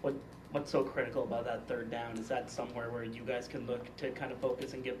 What's so critical about that third down? Is that somewhere where you guys can look to kind of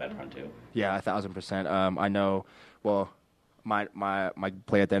focus and get better on too? Yeah, 1,000%. I know. Well, my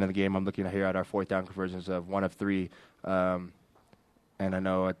play at the end of the game, I'm looking here at our 4th down conversions of 1 of 3, and I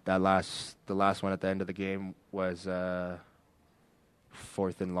know at the last one at the end of the game was 4th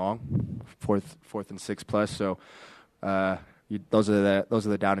and long, 4th and 6+. So those are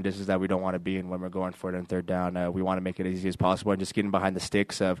the down and distance that we don't want to be in when we're going for it on third down. We want to make it as easy as possible and just getting behind the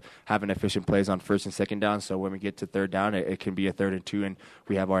sticks of having efficient plays on 1st and 2nd down. So when we get to third down, it can be a 3rd and 2, and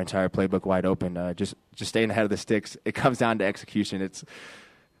we have our entire playbook wide open. Just staying ahead of the sticks. It comes down to execution. It's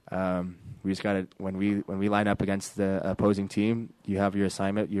we just got to when we line up against the opposing team, you have your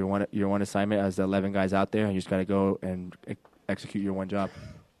assignment, your one assignment as the 11 guys out there, and you just got to go and execute your one job.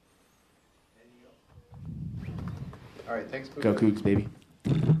 All right, thanks. Go Cougs, baby.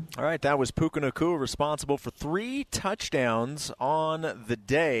 All right, that was Puka Nacua, responsible for 3 touchdowns on the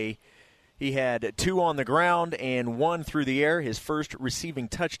day. He had 2 on the ground and 1 through the air, his first receiving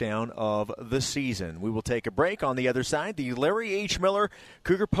touchdown of the season. We will take a break. On the other side, the Larry H. Miller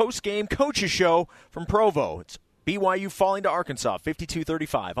Cougar Postgame Coaches Show from Provo. It's BYU falling to Arkansas,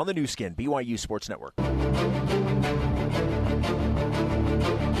 52-35 on the new skin, BYU Sports Network.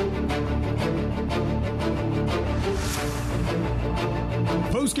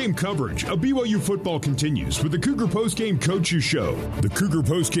 Postgame coverage of BYU football continues with the Cougar Postgame Coaches Show. The Cougar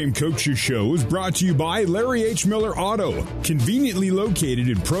Postgame Coaches Show is brought to you by Larry H. Miller Auto, conveniently located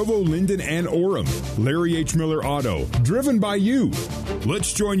in Provo, Linden, and Orem. Larry H. Miller Auto, driven by you.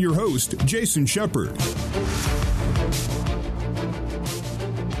 Let's join your host, Jason Shepard.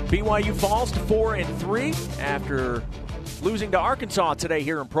 BYU falls to 4-3 after losing to Arkansas today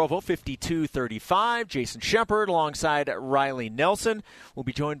here in Provo, 52-35. Jason Shepard alongside Riley Nelson. We'll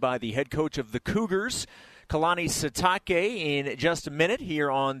be joined by the head coach of the Cougars, Kalani Sitake, in just a minute here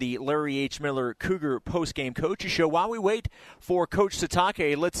on the Larry H. Miller Cougar Postgame Coaches Show. While we wait for Coach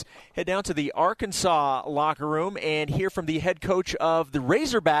Sitake, let's head down to the Arkansas locker room and hear from the head coach of the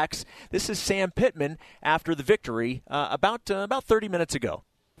Razorbacks. This is Sam Pittman after the victory about 30 minutes ago.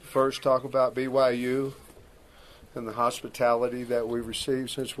 First, talk about BYU and the hospitality that we've received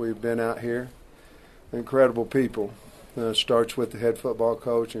since we've been out here. Incredible people. Starts with the head football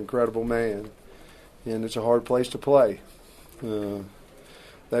coach, incredible man. And it's a hard place to play.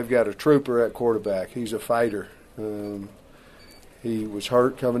 They've got a trooper at quarterback. He's a fighter. He was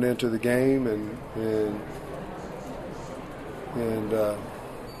hurt coming into the game and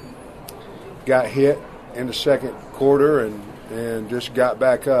got hit in the second quarter and just got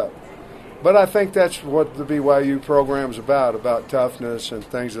back up. But I think that's what the BYU program is about toughness and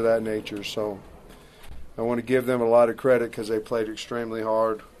things of that nature. So I want to give them a lot of credit because they played extremely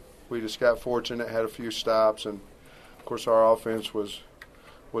hard. We just got fortunate, had a few stops, and, of course, our offense was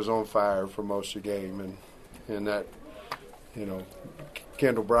on fire for most of the game. And that,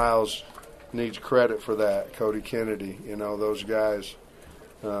 Kendall Browse needs credit for that, Cody Kennedy, those guys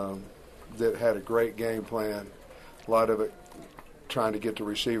that had a great game plan, a lot of it trying to get the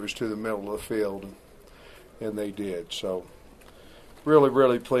receivers to the middle of the field, and they did. So really,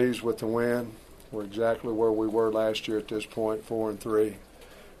 really pleased with the win. We're exactly where we were last year at this point, 4-3.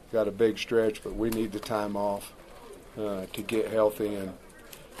 Got a big stretch, but we need the time off to get healthy,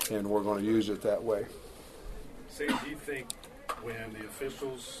 and we're going to use it that way. Sam, do you think when the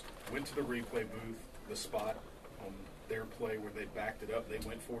officials went to the replay booth, the spot on their play where they backed it up, they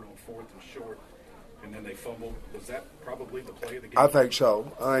went for it on 4th and short, and then they fumbled, was that probably the play of the game? I think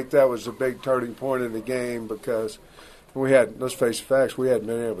so. I think that was a big turning point in the game because let's face the facts, we hadn't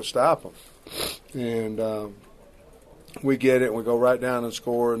been able to stop them. And we get it, and we go right down and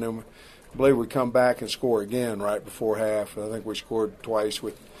score, and then I believe we come back and score again right before half. I think we scored twice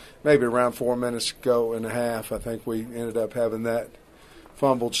with maybe around 4 minutes to go in the half. I think we ended up having that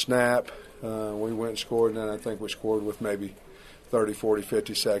fumbled snap. We went and scored, and then I think we scored with maybe 30, 40,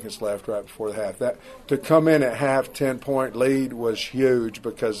 50 seconds left right before the half. That to come in at half 10-point lead was huge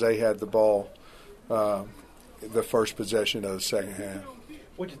because they had the ball the first possession of the second half.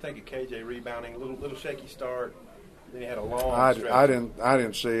 What did you think of KJ rebounding? A little shaky start. Then he had a long stretch. I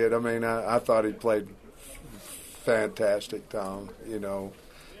didn't see it. I mean, I thought he played fantastic, Tom. You know,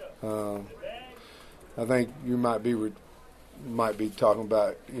 I think you might be talking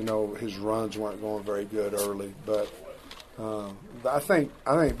about, you know, his runs weren't going very good early, but I think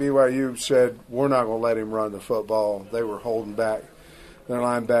BYU said we're not going to let him run the football. They were holding back their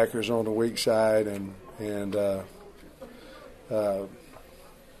linebackers on the weak side,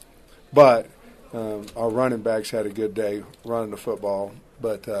 but our running backs had a good day running the football.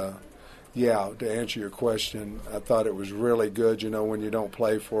 But yeah, to answer your question, I thought it was really good. You know, when you don't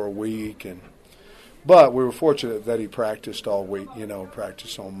play for a week But we were fortunate that he practiced all week, you know,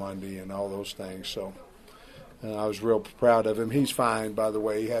 practiced on Monday and all those things. So I was real proud of him. He's fine, by the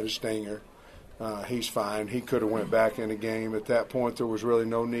way. He had a stinger. He's fine. He could have went back in the game. At that point, there was really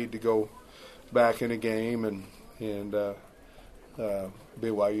no need to go back in the game. And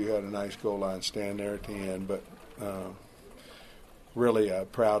BYU had a nice goal line stand there at the end. But really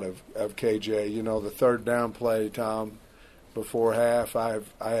proud of KJ. You know, the third down play, Tom, before half, I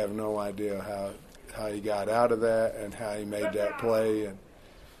have no idea how he got out of that and how he made that play. And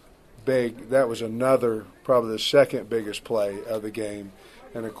that was probably the second biggest play of the game.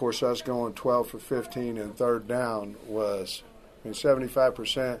 And, of course, us going 12 for 15 in third down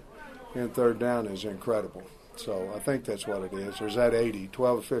 75% in third down is incredible. So I think that's what it is. Or is that 80?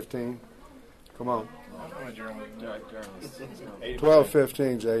 12 or 15? Come on.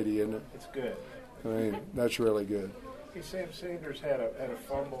 12-15 is 80, isn't it? It's good. I mean, that's really good. Hey, Sam Sanders had a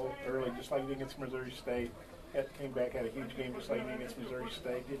fumble early, just like he did against Missouri State. Came back, had a huge game, just like he did against Missouri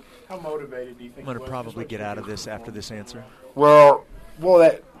State. How motivated do you think? I'm going to probably get out of this after this answer. Well,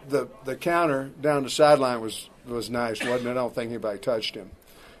 the counter down the sideline was nice, wasn't it? I don't think anybody touched him,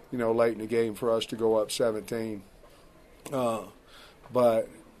 you know, late in the game for us to go up 17. But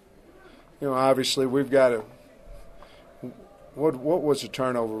you know, obviously we've got to. What was the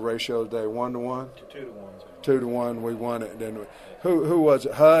turnover ratio today? 1-to-1? 2-to-1. 2-to-1. We won it. Then who was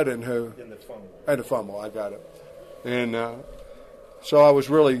it? Hud and who? And the fumble. And the fumble. I got it. And so I was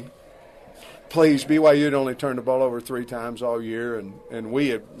really pleased. BYU had only turned the ball over 3 times all year, and we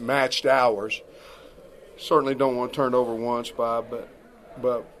had matched ours. Certainly don't want to turn it over once, Bob,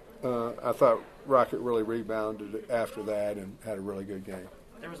 but I thought Rocket really rebounded after that and had a really good game.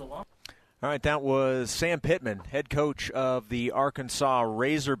 There was a long. All right, that was Sam Pittman, head coach of the Arkansas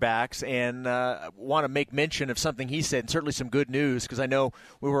Razorbacks, and want to make mention of something he said, and certainly some good news, because I know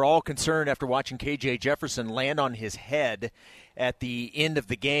we were all concerned after watching K.J. Jefferson land on his head at the end of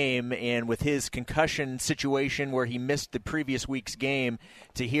the game, and with his concussion situation where he missed the previous week's game,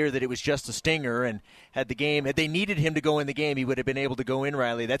 to hear that it was just a stinger, and had they needed him to go in the game, he would have been able to go in,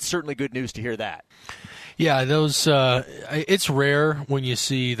 Riley. That's certainly good news to hear that. Yeah, those. It's rare when you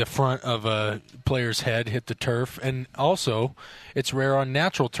see the front of a player's head hit the turf, and also it's rare on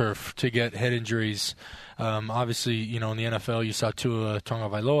natural turf to get head injuries. Obviously, you know, in the NFL you saw Tua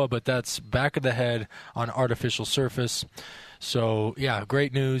Tagovailoa, but that's back of the head on artificial surface. So, yeah,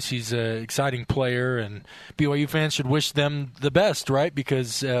 great news. He's an exciting player, and BYU fans should wish them the best, right?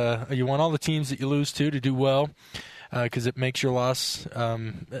 Because you want all the teams that you lose to do well, because it makes your loss,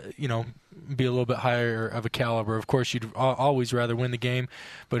 be a little bit higher of a caliber. Of course, you'd always rather win the game,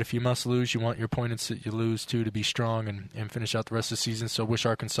 but if you must lose, you want your opponents that you lose to be strong and finish out the rest of the season. So wish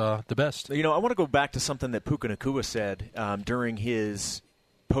Arkansas the best. You know, I want to go back to something that Puka Nacua said during his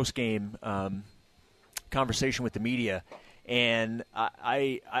post-game conversation with the media, and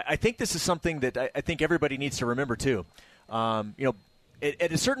I think this is something that I think everybody needs to remember too.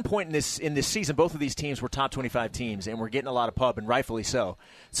 At a certain point in this season, both of these teams were top 25 teams, and we're getting a lot of pub, and rightfully so.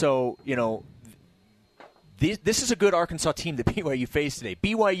 So, you know, this is a good Arkansas team that BYU faced today.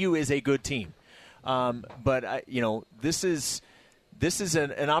 BYU is a good team, but this is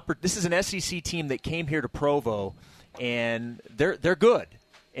an SEC team that came here to Provo, and they're good,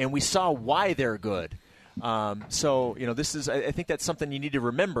 and we saw why they're good. So, you know, I think that's something you need to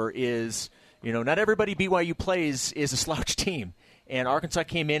remember is, you know, not everybody BYU plays is a slouch team. And Arkansas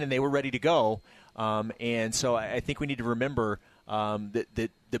came in and they were ready to go. And so I think we need to remember that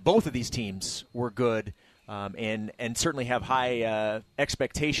both of these teams were good and certainly have high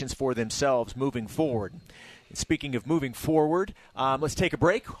expectations for themselves moving forward. Speaking of moving forward, let's take a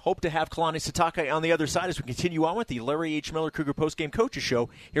break. Hope to have Kalani Sitake on the other side as we continue on with the Larry H. Miller Cougar Postgame Coaches Show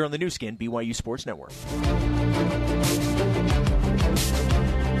here on the new skin BYU Sports Network.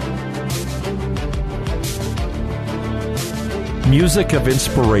 music of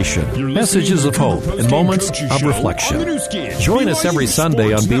inspiration, messages of hope, and moments of reflection. Join us every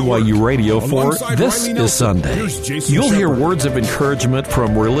Sunday on BYU Radio for This is Sunday. You'll hear words of encouragement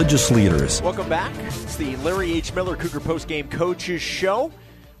from religious leaders. Welcome back. It's the Larry H. Miller Cougar Postgame Coaches Show.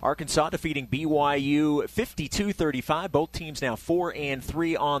 Arkansas defeating BYU 52-35. Both teams now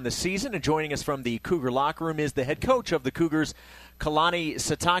 4-3 on the season. And joining us from the Cougar locker room is the head coach of the Cougars, Kalani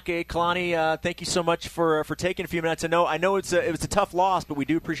Sitake. Kalani, thank you so much for taking a few minutes. I know it was a tough loss, but we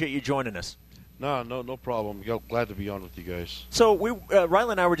do appreciate you joining us. No problem. Glad to be on with you guys. So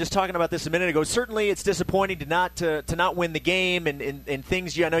Riley and I were just talking about this a minute ago. Certainly, it's disappointing to not win the game, and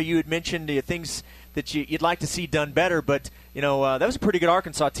things. I know you had mentioned things that you'd like to see done better, but that was a pretty good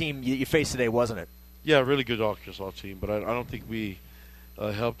Arkansas team you faced today, wasn't it? Yeah, really good Arkansas team, but I don't think we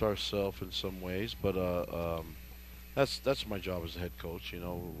helped ourselves in some ways. But that's my job as a head coach.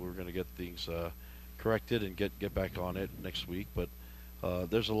 We're going to get things corrected and get back on it next week, but.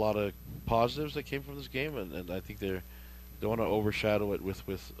 There's a lot of positives that came from this game, and I think they want to overshadow it with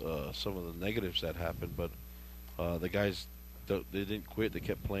some of the negatives that happened. But the guys, they didn't quit. They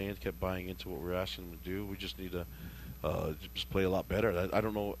kept playing, kept buying into what we're asking them to do. We just need to just play a lot better. I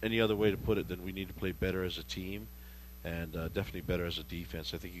don't know any other way to put it than we need to play better as a team, and definitely better as a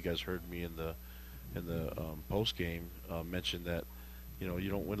defense. I think you guys heard me in the post game mention that you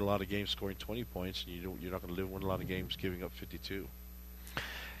don't win a lot of games scoring 20 points, and you're not going to win a lot of games giving up 52.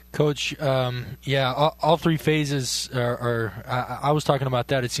 Coach, all three phases are I was talking about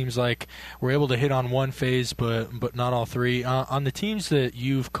that. It seems like we're able to hit on one phase, but not all three. On the teams that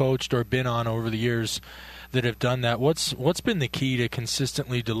you've coached or been on over the years that have done that, what's been the key to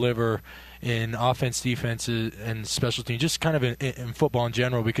consistently deliver in offense, defense, and special teams, just kind of in football in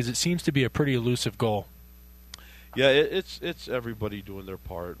general, because it seems to be a pretty elusive goal? Yeah, it's everybody doing their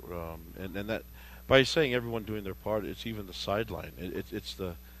part, and that by saying everyone doing their part, it's even the sideline. It's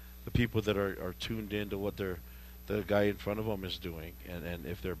the people that are tuned into what the guy in front of them is doing, and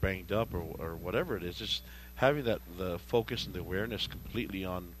if they're banged up or whatever it is, just having the focus and the awareness completely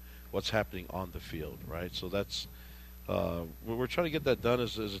on what's happening on the field, right? So that's we're trying to get that done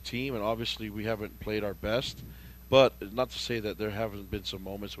as a team, and obviously we haven't played our best, but not to say that there haven't been some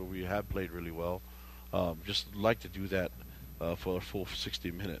moments where we have played really well. Just like to do that for a full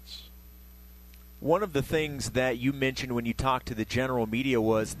 60 minutes. One of the things that you mentioned when you talked to the general media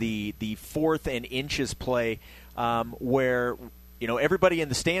was the 4th and inches play, where everybody in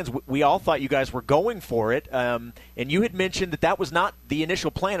the stands, we all thought you guys were going for it, and you had mentioned that was not the initial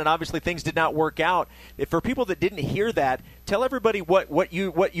plan, and obviously things did not work out. For people that didn't hear that, tell everybody what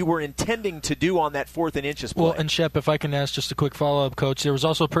you were intending to do on that 4th and inches play. Well, and Shep, if I can ask just a quick follow-up, Coach, there was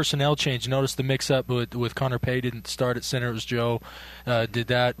also a personnel change. Notice the mix-up with Connor Pay didn't start at center; it was Joe. Did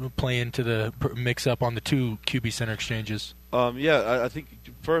that play into the mix-up on the 2 QB center exchanges? I think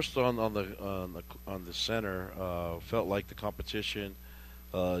first on the center, felt like the competition.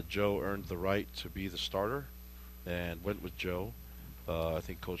 Joe earned the right to be the starter, and went with Joe. I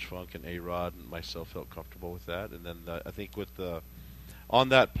think Coach Funk and A-Rod and myself felt comfortable with that. And then I think on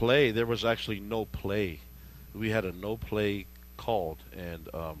that play, there was actually no play. We had a no play called, and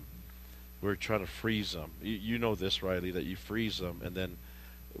we were trying to freeze them. You know this, Riley, that you freeze them, and then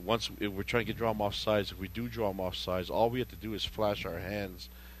once we're trying to draw them off sides, if we do draw them off sides, all we have to do is flash our hands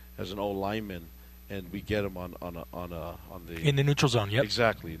as an old lineman, and we get them on the in the neutral zone. Yep,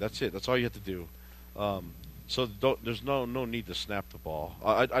 exactly. That's it. That's all you have to do. So there's no need to snap the ball.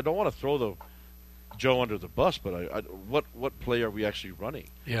 I don't want to throw Joe under the bus, but what play are we actually running?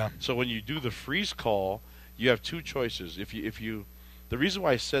 Yeah. So when you do the freeze call, you have 2 choices. If you the reason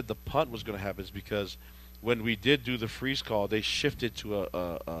why I said the punt was going to happen is because when we did do the freeze call, they shifted to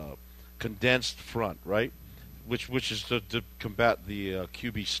a condensed front, right? Which is to combat the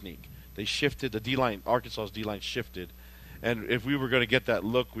QB sneak. They shifted, the D-line, Arkansas's D-line shifted. And if we were going to get that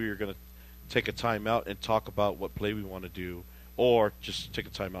look, we were going to take a timeout and talk about what play we want to do, or just take a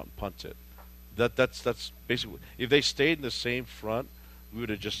timeout and punt it. That's basically, if they stayed in the same front, we would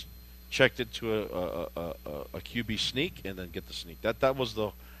have just checked it to a QB sneak and then get the sneak. That was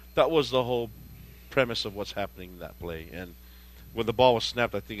the whole premise of what's happening in that play. And when the ball was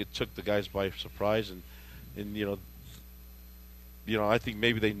snapped, I think it took the guys by surprise, and I think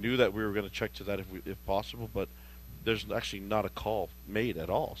maybe they knew that we were going to check to that if possible, but there's actually not a call made at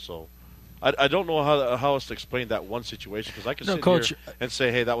all. So I don't know how else to explain that one situation, because I can sit Coach, here and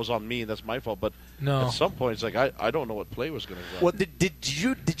say, hey, that was on me and that's my fault. But at some point, it's like I don't know what play was going to go. Well,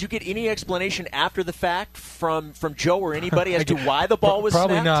 did you get any explanation after the fact from Joe or anybody as to why the ball was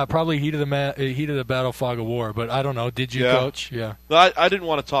probably snapped? not. Probably heat of the battle, fog of war. But I don't know. Did you, Coach? Yeah. I didn't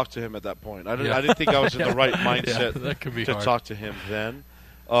want to talk to him at that point. I didn't think I was in the right mindset that could be to hard. talk to him then.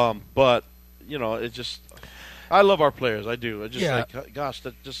 But it just. I love our players. I do. I just gosh,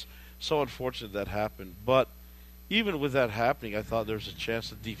 that just so unfortunate that happened. But even with that happening, I thought there was a chance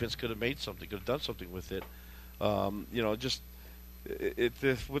the defense could have made something, could have done something with it. With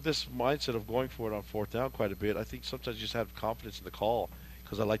this mindset of going for it on fourth down quite a bit, I think sometimes you just have confidence in the call,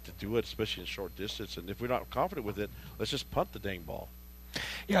 because I like to do it, especially in short distance. And if we're not confident with it, let's just punt the dang ball.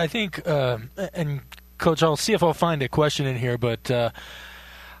 Yeah, I think, and Coach, I'll see if I'll find a question in here, but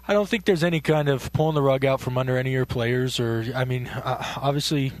I don't think there's any kind of pulling the rug out from under any of your players.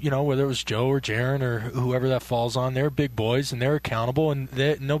 Obviously, whether it was Joe or Jaron or whoever that falls on, they're big boys and they're accountable, and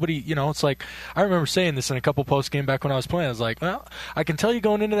nobody, it's like, I remember saying this in a couple post game back when I was playing. I was like, well, I can tell you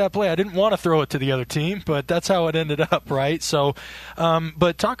going into that play, I didn't want to throw it to the other team, but that's how it ended up, right? So,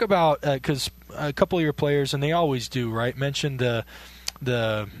 but talk about, because a couple of your players, and they always do, right, mentioned the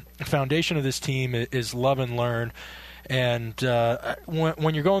foundation of this team is love and learn. And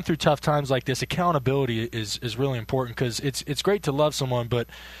when you're going through tough times like this, accountability is really important, because it's great to love someone, but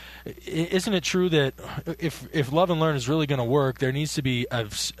isn't it true that if love and learn is really going to work, there needs to be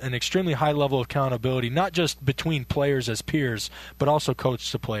an extremely high level of accountability, not just between players as peers, but also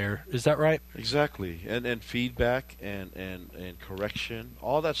coach to player? Is that right? Exactly. And feedback and correction,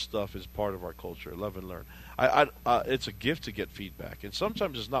 all that stuff is part of our culture, love and learn. It's a gift to get feedback, and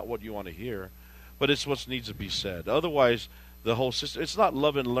sometimes it's not what you want to hear, but it's what needs to be said. Otherwise, the whole system, it's not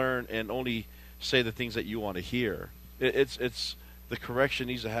love and learn and only say the things that you want to hear. It's the correction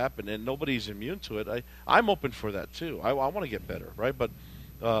needs to happen, and nobody's immune to it. I'm open for that too. I want to get better, right? But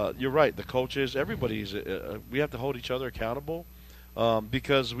you're right. The coaches, everybody's. We have to hold each other accountable,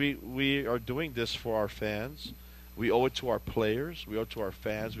 because we are doing this for our fans. We owe it to our players. We owe it to our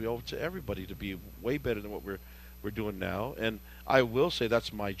fans. We owe it to everybody to be way better than what we're doing now. And I will say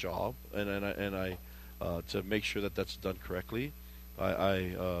that's my job, and I to make sure that that's done correctly.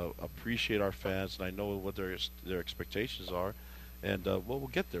 I appreciate our fans, and I know what their expectations are, and we'll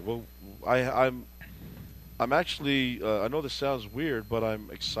get there. Well, I'm actually I know this sounds weird, but I'm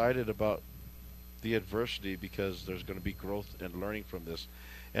excited about the adversity, because there's going to be growth and learning from this,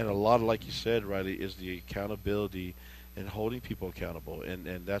 and a lot of, like you said, Riley, is the accountability and holding people accountable,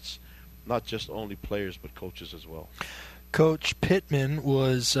 and that's not just only players but coaches as well. Coach Pittman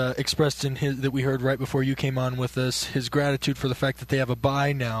was expressed in that we heard right before you came on with us, his gratitude for the fact that they have a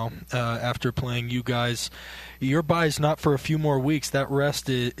bye now after playing you guys. Your bye is not for a few more weeks. That rest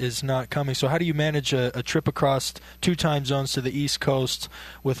is not coming. So how do you manage a trip across 2 time zones to the East Coast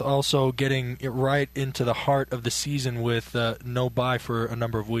with also getting it right into the heart of the season with no bye for a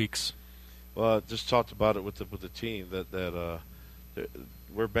number of weeks? Well, I just talked about it with the team that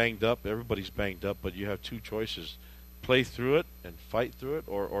we're banged up. Everybody's banged up, but you have 2 choices: play through it and fight through it,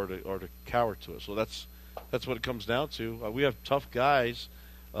 or to cower to it. So that's what it comes down to. We have tough guys.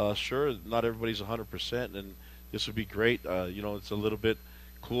 Sure, not everybody's 100%, and this would be great. It's a little bit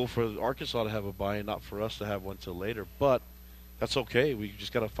cool for Arkansas to have a bye and not for us to have one till later. But that's okay. We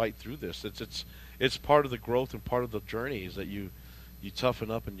just got to fight through this. It's part of the growth and part of the journey is that you toughen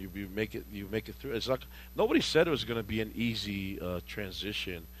up and you make it through. It's not. Nobody said it was going to be an easy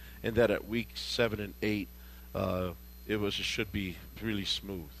transition, and that at week 7 and 8. It should be really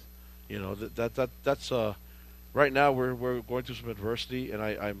smooth. That's right now we're going through some adversity, and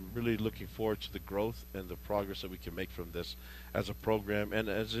I'm really looking forward to the growth and the progress that we can make from this as a program and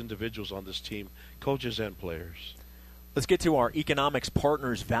as individuals on this team, coaches and players. Let's get to our economics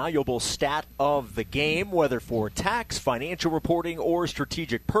partners' valuable stat of the game. Whether for tax, financial reporting, or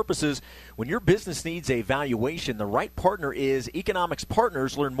strategic purposes, when your business needs a valuation, the right partner is Economics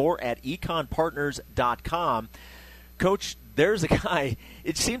Partners. Learn more at econpartners.com. Coach, there's a guy,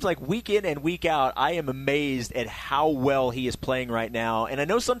 it seems like week in and week out, I am amazed at how well he is playing right now. And I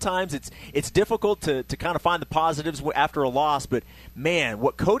know sometimes it's difficult to kind of find the positives after a loss, but, man,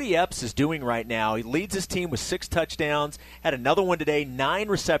 what Cody Epps is doing right now, he leads his team with 6 touchdowns, had another one today, 9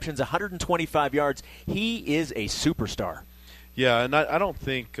 receptions, 125 yards. He is a superstar. Yeah, and I don't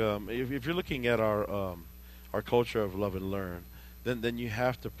think if you're looking at our culture of love and learn, then you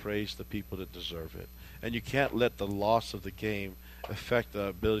have to praise the people that deserve it. And you can't let the loss of the game affect the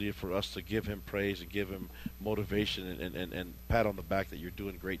ability for us to give him praise and give him motivation and pat on the back that you're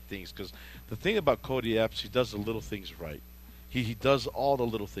doing great things. Because the thing about Cody Epps, he does the little things right. He does all the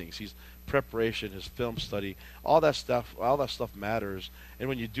little things. He's preparation, his film study, all that stuff matters. And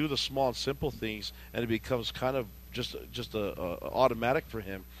when you do the small and simple things, and it becomes kind of just a automatic for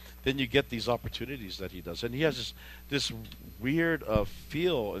him, then you get these opportunities that he does. And he has this weird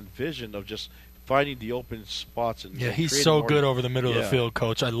feel and vision of just finding the open spots. And he's so good over the middle of the field,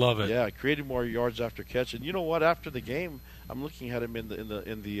 Coach. I love it. Yeah, creating more yards after catch. And you know what? After the game, I'm looking at him in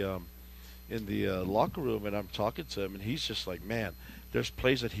the locker room, and I'm talking to him, and he's just like, man, there's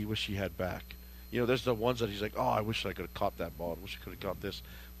plays that he wish he had back. There's the ones that he's like, oh, I wish I could have caught that ball. I wish I could have caught this.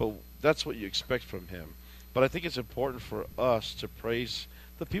 But that's what you expect from him. But I think it's important for us to praise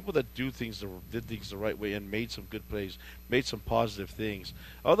the people that did things the right way and made some good plays, made some positive things.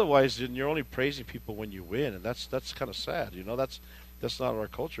 Otherwise, then you're only praising people when you win, and that's kind of sad. That's not what our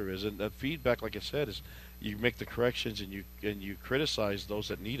culture is. And feedback, like I said, is you make the corrections and you criticize those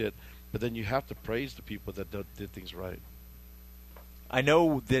that need it, but then you have to praise the people that did things right. I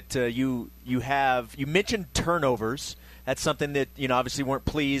know that you mentioned turnovers. That's something that obviously weren't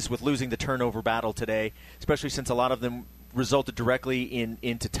pleased with losing the turnover battle today, especially since a lot of them resulted directly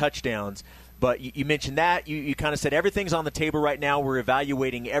into touchdowns. But you mentioned that. You kind of said everything's on the table right now. We're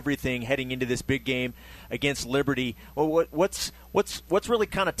evaluating everything heading into this big game against Liberty. Well, what's really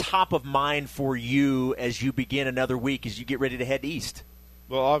kind of top of mind for you as you begin another week, as you get ready to head east?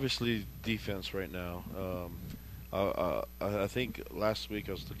 Well, obviously defense right now. I think last week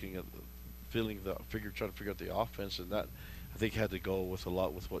I was looking at trying to figure out the offense, and that I think had to go with a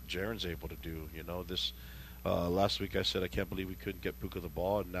lot with what Jaren's able to do. This last week I said I can't believe we couldn't get Puka the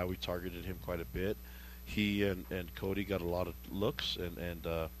ball, and now we targeted him quite a bit. He and Cody got a lot of looks, and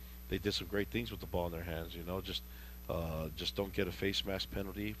they did some great things with the ball in their hands. Just don't get a face mask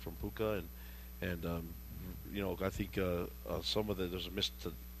penalty from Puka, and I think there's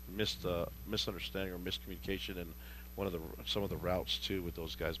a misunderstanding or miscommunication in some of the routes too with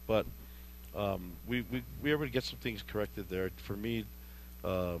those guys. But we were able to get some things corrected there. For me,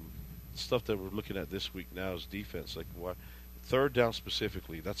 stuff that we're looking at this week now is defense. Like third down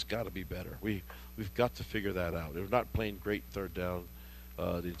specifically, that's got to be better. We've got to figure that out. We're not playing great third down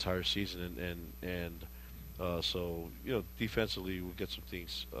the entire season, and so defensively we'll get some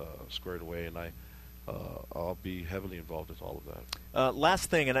things squared away, and I'll be heavily involved with all of that. Last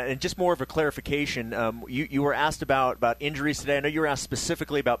thing, and just more of a clarification, you were asked about injuries today. I know you were asked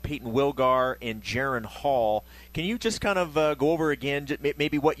specifically about Peyton Wilgar and Jaren Hall. Can you just kind of go over again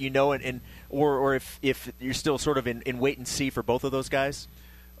maybe what you know, or if you're still sort of in wait and see for both of those guys?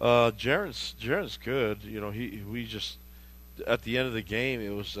 Jaren's good. We just at the end of the game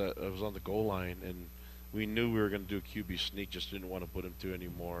it was on the goal line, and we knew we were going to do a QB sneak. Just didn't want to put him through any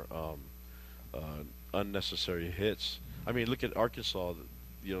more unnecessary hits. I mean, look at Arkansas.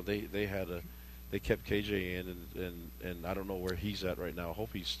 They kept KJ in, and I don't know where he's at right now. I hope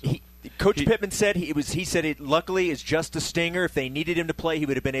he's still. Coach Pittman said he said it. Luckily, it's just a stinger. If they needed him to play, he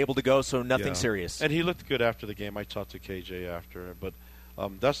would have been able to go. So nothing serious. And he looked good after the game. I talked to KJ after, but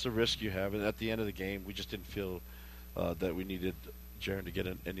that's the risk you have. And at the end of the game, we just didn't feel that we needed Jaren to get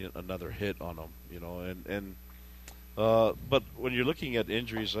another hit on him. But when you're looking at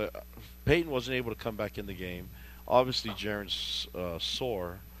injuries, Peyton wasn't able to come back in the game. Obviously, Jaren's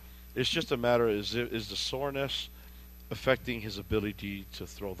sore. It's just a matter is the soreness affecting his ability to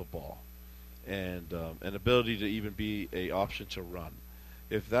throw the ball and an ability to even be a option to run.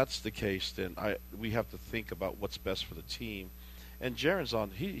 If that's the case, then we have to think about what's best for the team. And Jaren's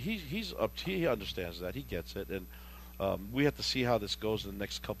on. He's up. He understands that. He gets it. And we have to see how this goes in the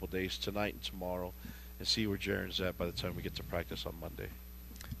next couple of days, tonight and tomorrow, and see where Jaren's at by the time we get to practice on Monday.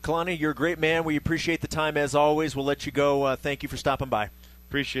 Kalani, you're a great man. We appreciate the time as always. We'll let you go. Thank you for stopping by.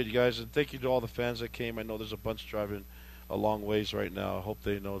 Appreciate you guys, and thank you to all the fans that came. I know there's a bunch driving a long ways right now. I hope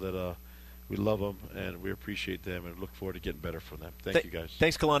they know that we love them and we appreciate them and look forward to getting better for them. Thank you, guys.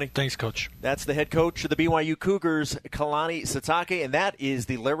 Thanks, Kalani. Thanks, Coach. That's the head coach of the BYU Cougars, Kalani Sitake, and that is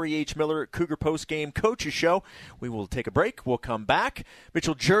the Larry H. Miller Cougar Postgame Coaches Show. We will take a break. We'll come back.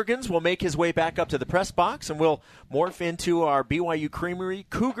 Mitchell Juergens will make his way back up to the press box, and we'll morph into our BYU Creamery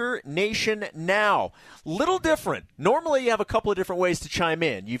Cougar Nation Now. Little different. Normally, you have a couple of different ways to chime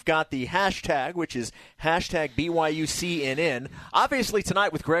in. You've got the hashtag, which is hashtag BYUCNN. Obviously,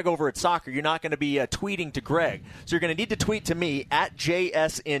 tonight with Greg over at Soccer, you're not going to be tweeting to Greg. So you're going to need to tweet to me at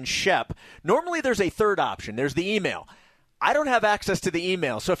JSNShep. Normally there's a third option. There's the email. I don't have access to the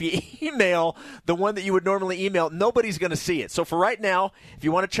email. So if you email the one that you would normally email, nobody's going to see it. So for right now, if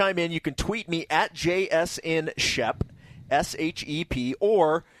you want to chime in, you can tweet me at JSNShep, SHEP,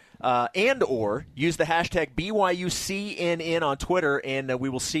 or and or use the hashtag BYUCNN on Twitter, and we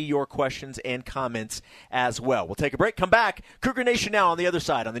will see your questions and comments as well. We'll take a break, come back. Cougar Nation now on the other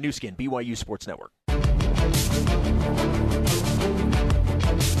side on the new skin, BYU Sports Network.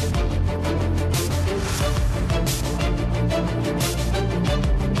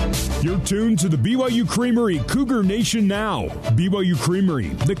 You're tuned to the BYU Creamery Cougar Nation now. BYU Creamery,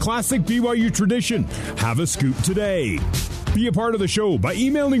 the classic BYU tradition. Have a scoop today. Be a part of the show by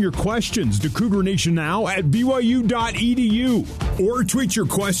emailing your questions to cougarnation@byu.edu or tweet your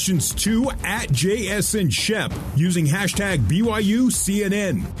questions to @JSNShep using hashtag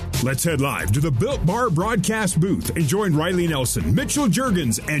BYUCNN. Let's head live to the Built Bar broadcast booth and join Riley Nelson, Mitchell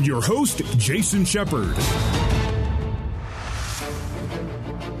Juergens, and your host, Jason Shepard.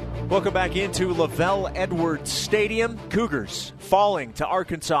 Welcome back into Lavelle Edwards Stadium. Cougars falling to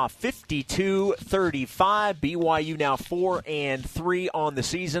Arkansas 52-35. BYU now 4-3 on the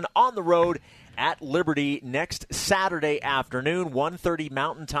season on the road at Liberty next Saturday afternoon. 1:30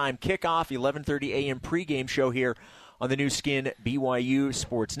 Mountain Time kickoff, 11:30 a.m. pregame show here on the new skin BYU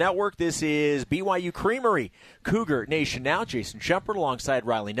Sports Network. This is BYU Creamery, Cougar Nation now. Jason Shepard alongside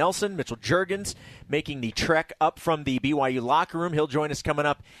Riley Nelson, Mitchell Juergens making the trek up from the BYU locker room. He'll join us coming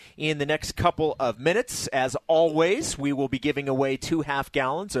up in the next couple of minutes. As always, we will be giving away 2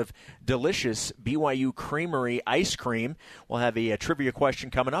 half-gallons of delicious BYU Creamery ice cream. We'll have a trivia question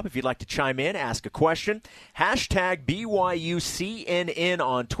coming up. If you'd like to chime in, ask a question, hashtag BYUCNN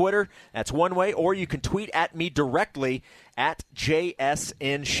on Twitter. That's one way, or you can tweet at me directly at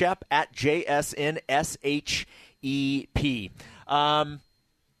JSNShep, at JSNSHEP.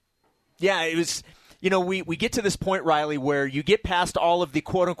 Yeah, it was... You know, we get to this point, Riley, where you get past all of the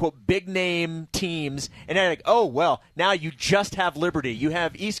quote-unquote big-name teams, and they're like, oh, well, now you just have Liberty. You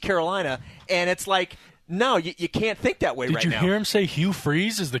have East Carolina, and it's like, no, you can't think that way right now. Did you hear him say Hugh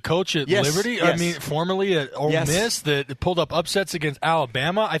Freeze is the coach at Liberty? Yes. I mean, formerly at Ole Miss that pulled up upsets against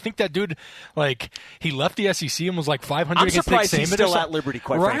Alabama. I think that dude, like, he left the SEC and was like 500 against Nick Saban. I'm surprised he's still at Liberty,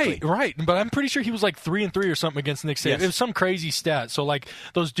 quite frankly. Right. But I'm pretty sure he was like 3-3 or something against Nick Saban. Yes. It was some crazy stat. So, like,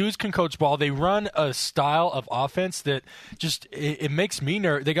 those dudes can coach ball. They run a style of offense that just it makes me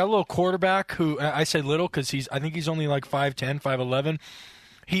nervous. They got a little quarterback who, I say little because I think he's only like 5'10", 5'11".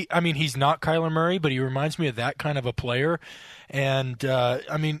 He's not Kyler Murray, but he reminds me of that kind of a player. And,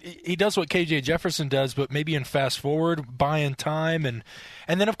 he does what KJ Jefferson does, but maybe in fast forward, buying time. And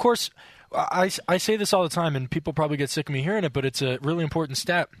then, of course, I say this all the time, and people probably get sick of me hearing it, but it's a really important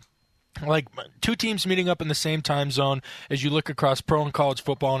stat. Like 2 teams meeting up in the same time zone as you look across pro and college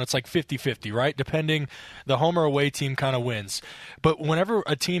football, and it's like 50-50, right? Depending, the home or away team kind of wins. But whenever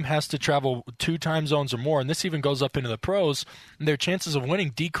a team has to travel 2 time zones or more, and this even goes up into the pros, their chances of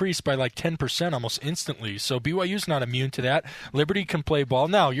winning decrease by like 10% almost instantly. So BYU's not immune to that. Liberty can play ball.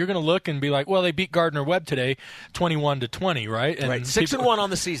 Now, you're going to look and be like, well, they beat Gardner-Webb today 21-20, right? And right, 6-1 on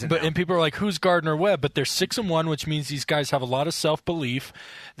the season now. And people are like, who's Gardner-Webb? But they're 6-1, which means these guys have a lot of self-belief.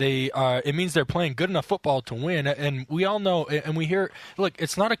 It means they're playing good enough football to win, and we all know, and we hear, look,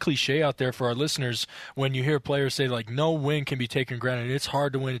 it's not a cliche out there for our listeners when you hear players say, like, no win can be taken granted. It's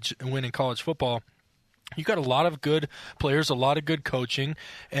hard to win in college football. You got a lot of good players, a lot of good coaching,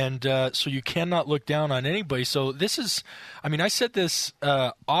 and so you cannot look down on anybody. So this is, I said this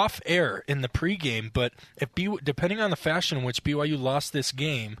off air in the pregame, but depending on the fashion in which BYU lost this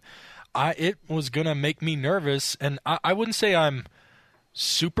game, it was going to make me nervous, and I wouldn't say I'm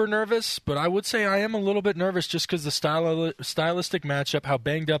super nervous, but I would say I am a little bit nervous just because the stylistic matchup, how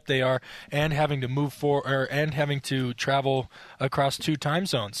banged up they are, and having to move forward and having to travel across 2 time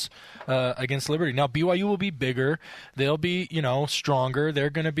zones against Liberty. Now BYU will be bigger, they'll be stronger, they're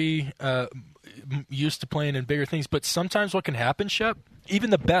going to be used to playing in bigger things. But sometimes what can happen, Shep, even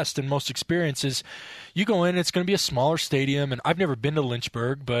the best and most experienced, is you go in, it's going to be a smaller stadium, and I've never been to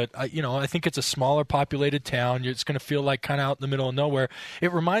Lynchburg, but I think it's a smaller populated town. It's going to feel like kind of out in the middle of nowhere.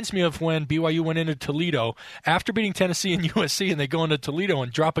 It reminds me of when BYU went into Toledo after beating Tennessee and USC, and they go into Toledo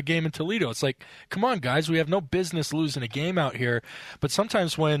and drop a game in Toledo. It's like, come on, guys, we have no business losing a game out here. But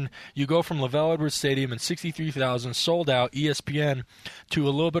sometimes when you go from Lavelle Edwards Stadium and 63,000 sold out ESPN to a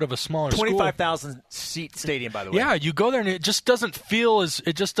little bit of a smaller 25,000 seat stadium, by the way. Yeah, you go there and it just doesn't feel as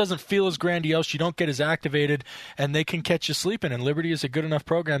grandiose. You don't get as activated, and they can catch you sleeping. And Liberty is a good enough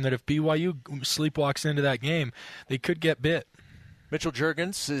program that if BYU sleepwalks into that game, they could get bit. Mitchell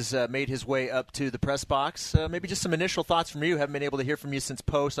Juergens has made his way up to the press box. Maybe just some initial thoughts from you. Haven't been able to hear from you since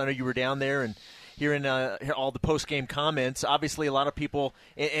post. I know you were down there and hearing all the post-game comments. Obviously, a lot of people,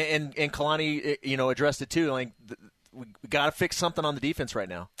 and Kalani, addressed it too. Like, we got to fix something on the defense right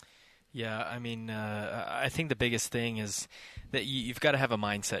now. Yeah, I think the biggest thing is that you've got to have a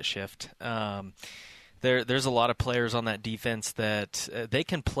mindset shift. There's a lot of players on that defense that they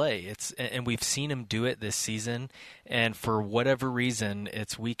can play. And we've seen them do it this season. And for whatever reason,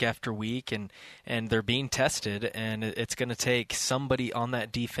 it's week after week, and they're being tested. And it's going to take somebody on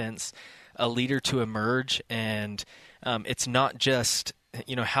that defense, a leader, to emerge. And it's not just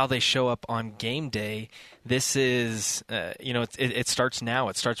how they show up on game day. This is it starts now.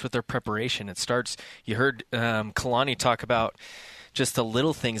 It starts with their preparation. It starts. You heard Kalani talk about just the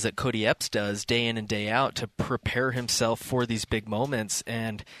little things that Cody Epps does day in and day out to prepare himself for these big moments.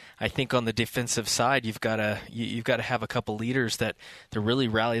 And I think on the defensive side, you've got to have a couple leaders that really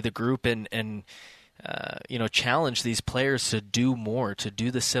rally the group and challenge these players to do more, to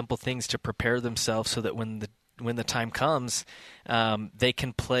do the simple things, to prepare themselves so that when the time comes, they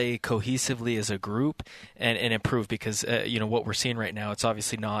can play cohesively as a group and improve. Because what we're seeing right now, it's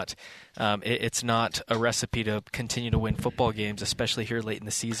obviously not it's not a recipe to continue to win football games, especially here late in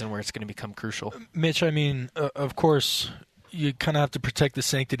the season where it's going to become crucial. Mitch, I mean, of course, you kind of have to protect the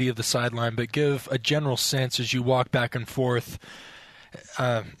sanctity of the sideline, but give a general sense as you walk back and forth.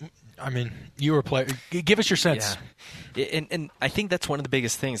 I mean, you were a player. Give us your sense. Yeah. And I think that's one of the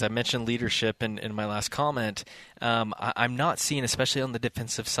biggest things. I mentioned leadership in my last comment. I'm not seeing, especially on the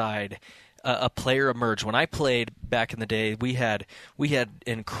defensive side, a player emerge. When I played back in the day, we had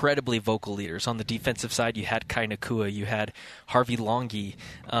incredibly vocal leaders. On the defensive side, you had Kai Nakua, you had Harvey Longy.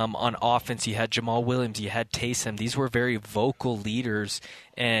 On offense, you had Jamal Williams, you had Taysom. These were very vocal leaders.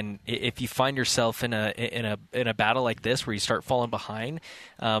 And if you find yourself in a battle like this where you start falling behind,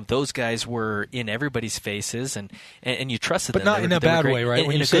 those guys were in everybody's faces, and you trusted them. But not in a bad way, right?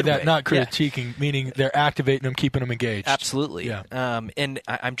 When you say that, not critiquing, meaning they're activating them, keeping them engaged. Absolutely. Yeah. And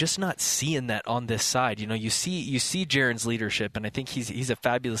I'm just not seeing that on this side. You see Jaron's leadership, and I think he's a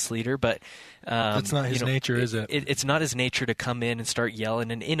fabulous leader, but that's not his nature, is it? It's not his nature to come in and start yelling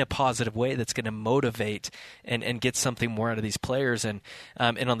and in a positive way that's going to motivate and get something more out of these players. And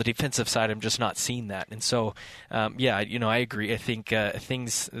on the defensive side, I'm just not seeing that. And so, I agree. I think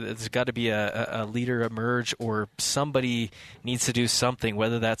there's got to be a leader emerge, or somebody needs to do something,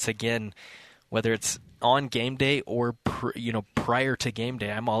 whether it's on game day or prior to game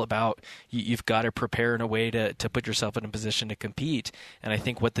day. I'm all about you've got to prepare in a way to put yourself in a position to compete. And I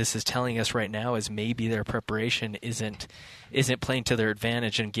think what this is telling us right now is maybe their preparation isn't playing to their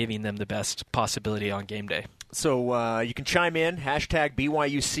advantage and giving them the best possibility on game day. So you can chime in, hashtag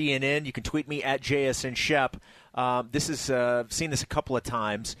BYUCNN. You can tweet me at JSNShep. This is I've seen this a couple of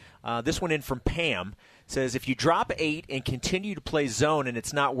times. This one in from Pam says, if you drop 8 and continue to play zone and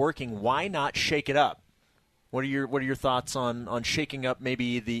it's not working, why not shake it up? What are your thoughts on shaking up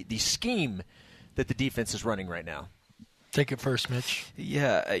maybe the scheme that the defense is running right now? Take it first, Mitch.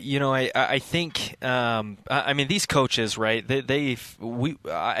 Yeah, I think these coaches, right?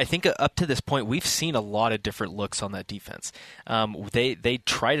 I think up to this point we've seen a lot of different looks on that defense. They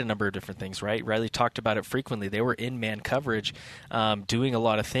tried a number of different things, right? Riley talked about it frequently. They were in man coverage, doing a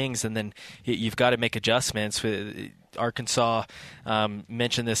lot of things, and then you've got to make adjustments. Arkansas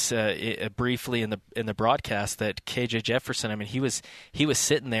mentioned this briefly in the broadcast that KJ Jefferson, he was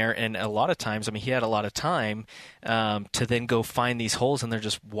sitting there, and a lot of times, he had a lot of time to then go find these holes, and they're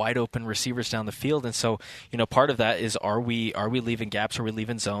just wide open receivers down the field. And so, part of that is are we leaving gaps, are we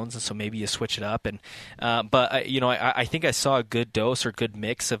leaving zones? And so maybe you switch it up. And but I think I saw a good dose or good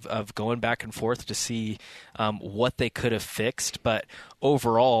mix of going back and forth to see what they could have fixed. But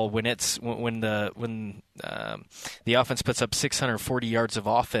overall, when the offense puts up 640 yards of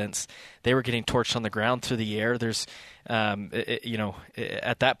offense, they were getting torched on the ground through the air. There's,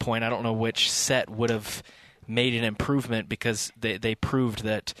 at that point, I don't know which set would have made an improvement, because they proved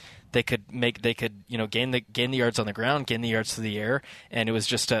that they could gain the yards on the ground, gain the yards through the air, and it was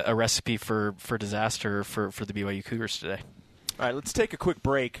just a recipe for disaster for the BYU Cougars today. All right, let's take a quick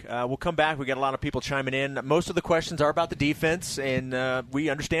break. We'll come back. We got a lot of people chiming in. Most of the questions are about the defense, and we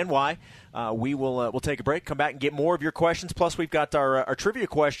understand why. We'll take a break, come back, and get more of your questions. Plus, we've got our trivia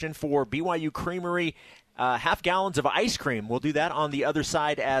question for BYU Creamery half gallons of ice cream. We'll do that on the other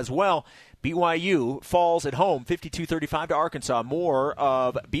side as well. BYU falls at home 52-35 to Arkansas. More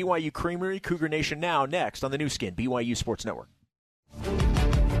of BYU Creamery, Cougar Nation Now, next on the new skin, BYU Sports Network.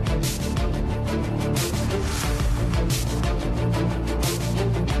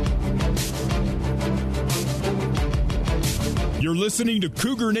 You're listening to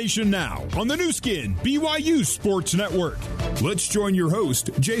Cougar Nation Now on the new skin, BYU Sports Network. Let's join your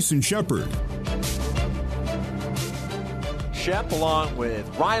host, Jason Shepard. Shep along with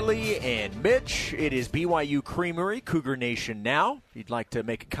Riley and Mitch. It is BYU Creamery, Cougar Nation Now. If you'd like to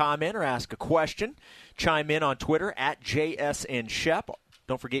make a comment or ask a question, chime in on Twitter at JSN Shep.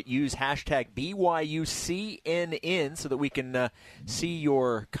 Don't forget, use hashtag BYUCNN so that we can see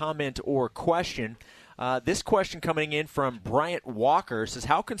your comment or question. This question coming in from Bryant Walker says,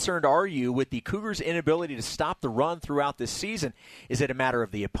 how concerned are you with the Cougars' inability to stop the run throughout this season? Is it a matter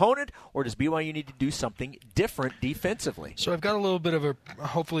of the opponent, or does BYU need to do something different defensively? So I've got a little bit of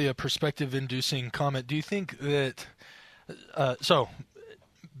hopefully a perspective-inducing comment. Do you think that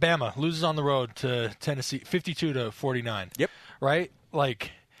Bama loses on the road to Tennessee 52-49. Yep. Right?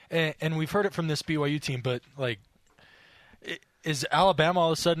 And we've heard it from this BYU team, but is Alabama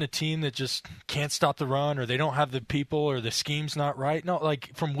all of a sudden a team that just can't stop the run, or they don't have the people, or the scheme's not right? No,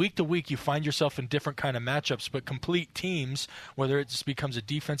 from week to week you find yourself in different kind of matchups, but complete teams, whether it just becomes a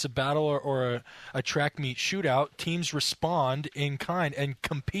defensive battle or a track meet shootout, teams respond in kind and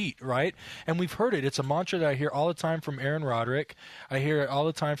compete, right? And we've heard it. It's a mantra that I hear all the time from Aaron Roderick. I hear it all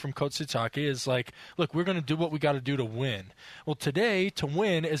the time from Coach Sitake is look, we're going to do what we got to do to win. Well, today, to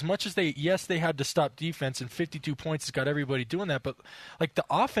win, as much as they had to stop defense, and 52 points has got everybody doing that, but the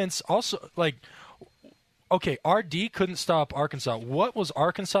offense also, okay, our D couldn't stop Arkansas. What was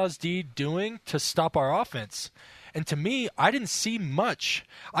Arkansas's D doing to stop our offense? And to me, I didn't see much.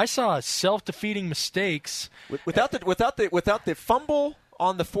 I saw self-defeating mistakes. Without the fumble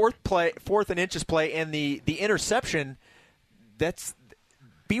on the fourth and inches play, and the interception, that's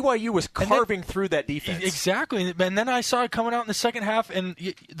BYU was carving through that defense. Exactly. And then I saw it coming out in the second half, and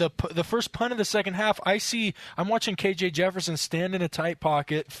the first punt of the second half, I'm watching KJ Jefferson stand in a tight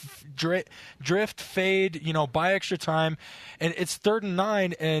pocket, drift, fade, buy extra time, and it's 3rd and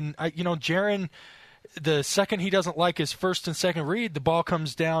 9, and Jaron, the second he doesn't like his first and second read, the ball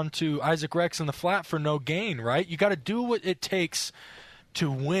comes down to Isaac Rex in the flat for no gain, right? You got to do what it takes to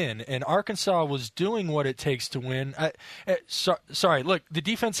win, and Arkansas was doing what it takes to win. Sorry, look, the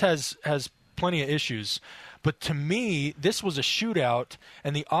defense has plenty of issues, but to me, this was a shootout,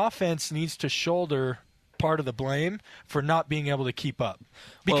 and the offense needs to shoulder part of the blame for not being able to keep up,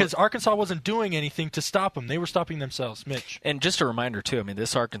 because Arkansas wasn't doing anything to stop them. They were stopping themselves, Mitch. And just a reminder, too,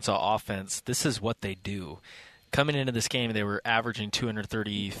 this Arkansas offense, this is what they do. Coming into this game, they were averaging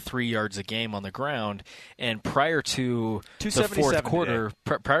 233 yards a game on the ground, and prior to the fourth quarter,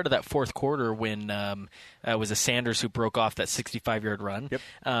 prior to that fourth quarter, when it was a Sanders who broke off that 65-yard run,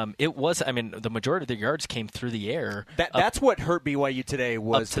 it was. The majority of the yards came through the air. That's what hurt BYU today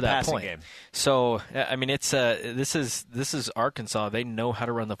was up to the that passing point. Game. So it's this is Arkansas. They know how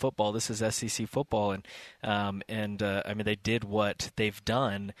to run the football. This is SEC football, and they did what they've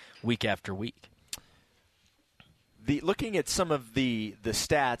done week after week. Looking at some of the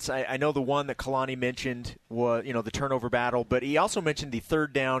stats, I know the one that Kalani mentioned was the turnover battle, but he also mentioned the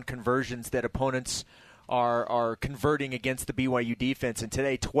third down conversions that opponents are converting against the BYU defense. And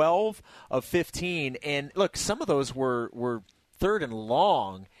today, 12 of 15. And look, some of those were third and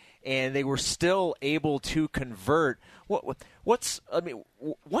long, and they were still able to convert. What's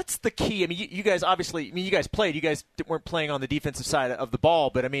the key? You guys obviously, you guys played. You guys weren't playing on the defensive side of the ball,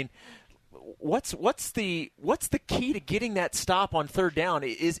 but what's the key to getting that stop on third down?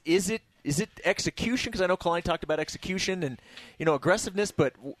 Is it execution? Because I know Kalani talked about execution and aggressiveness,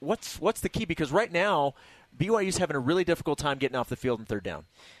 but what's the key? Because right now BYU's having a really difficult time getting off the field in third down.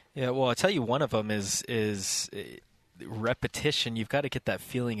 Yeah, well, I'll tell you, one of them is repetition. You've got to get that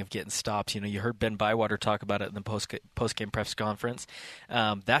feeling of getting stops. You heard Ben Bywater talk about it in the post-game press conference.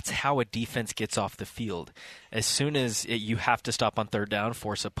 That's how a defense gets off the field. As soon as you have to stop on third down,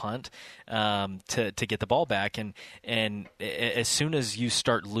 force a punt to get the ball back, and as soon as you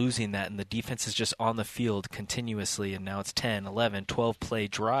start losing that and the defense is just on the field continuously, and now it's 10, 11, 12 play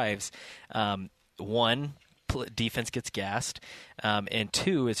drives, defense gets gassed, and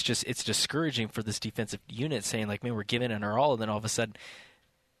two, it's discouraging for this defensive unit, saying man, we're giving it our all, and then all of a sudden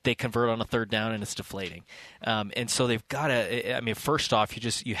they convert on a third down and it's deflating. And so they've got to. First off,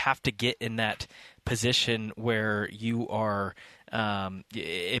 you have to get in that position where you are.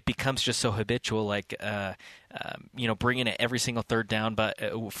 It becomes just so habitual, bringing it every single third down. But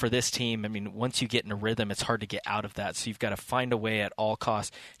for this team, once you get in a rhythm, it's hard to get out of that. So you've got to find a way at all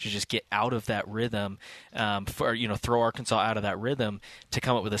costs to just get out of that rhythm, throw Arkansas out of that rhythm to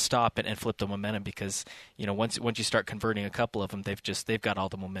come up with a stop and flip the momentum. Because once you start converting a couple of them, they've got all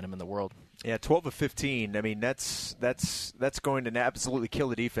the momentum in the world. Yeah, 12 of 15. That's going to absolutely kill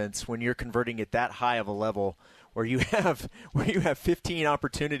the defense when you're converting at that high of a level where you have 15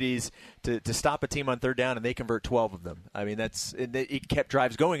 opportunities to stop a team on third down and they convert 12 of them. I mean, it kept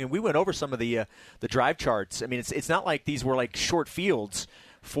drives going, and we went over some of the drive charts. I mean, it's not like these were like short fields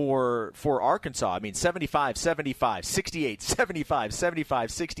for Arkansas. I mean, 75, 75, 68, 75,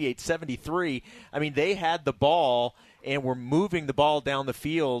 75, 68, 73. I mean, they had the ball and were moving the ball down the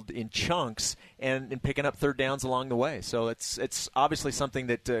field in chunks and picking up third downs along the way. So it's obviously something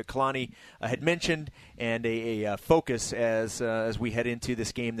that Kalani had mentioned, and a focus as we head into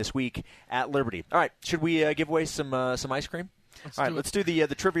this game this week at Liberty. All right, should we give away some ice cream? All right, let's do the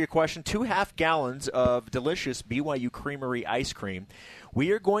trivia question. 2.5 gallons of delicious BYU Creamery ice cream.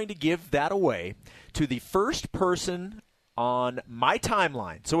 We are going to give that away to the first person on my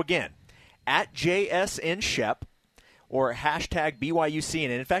timeline. So again, at JSN Shep or hashtag BYUCNN.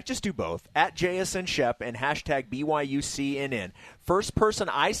 In fact, just do both. At JSN Shep and hashtag BYUCNN. First person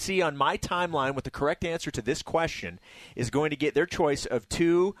I see on my timeline with the correct answer to this question is going to get their choice of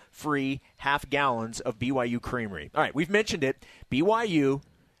 2 free half gallons of BYU Creamery. All right, we've mentioned it. BYU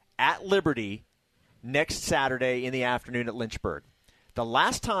at Liberty next Saturday in the afternoon at Lynchburg. The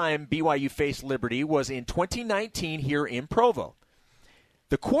last time BYU faced Liberty was in 2019 here in Provo.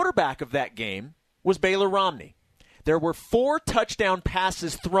 The quarterback of that game was Baylor Romney. There were 4 touchdown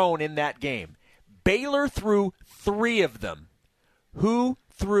passes thrown in that game. Baylor threw 3 of them. Who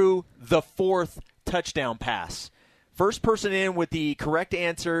threw the 4th touchdown pass? First person in with the correct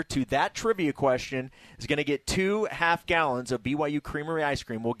answer to that trivia question is going to get 2 half gallons of BYU Creamery ice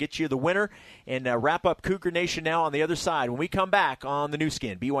cream. We'll get you the winner and wrap up Cougar Nation now on the other side when we come back on the new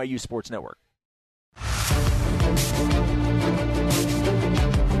skin, BYU Sports Network.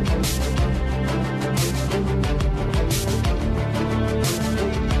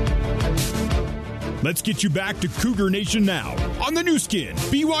 Let's get you back to Cougar Nation now on the new skin,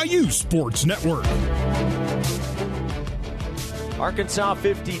 BYU Sports Network. Arkansas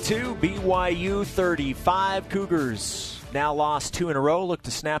 52, BYU 35. Cougars now lost 2 in a row. Look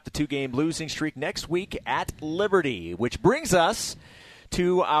to snap the 2-game losing streak next week at Liberty, which brings us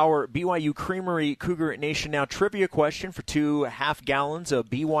to our BYU Creamery Cougar Nation Now trivia question for 2 half gallons of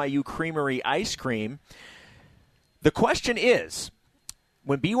BYU Creamery ice cream. The question is,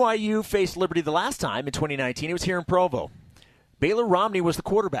 when BYU faced Liberty the last time in 2019, it was here in Provo. Baylor Romney was the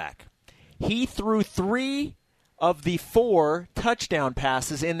quarterback. He threw 3 of the 4 touchdown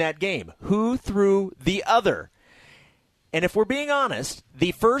passes in that game. Who threw the other? And if we're being honest,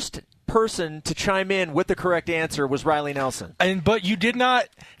 the first person to chime in with the correct answer was Riley Nelson. But you did not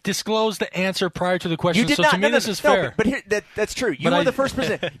disclose the answer prior to the question, you did so not, to me this is fair. But here, that's true. You were the first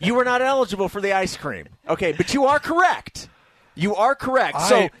person. You were not eligible for the ice cream. Okay, but you are correct. You are correct.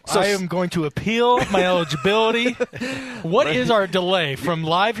 So I am going to appeal my eligibility. What is our delay from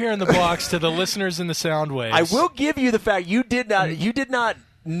live here in the box to the listeners in the sound waves? I will give you the fact you did not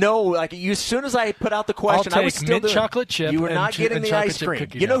know. Like as soon as I put out the question, I'll I was take still mint chocolate chip. You were not getting the ice cream.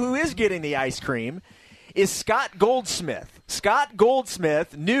 You know dough. who is getting the ice cream? Is Scott Goldsmith. Scott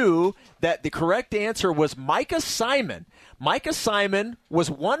Goldsmith knew that the correct answer was Micah Simon. Micah Simon was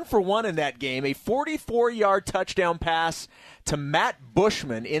 1 for 1 in that game, a 44-yard touchdown pass to Matt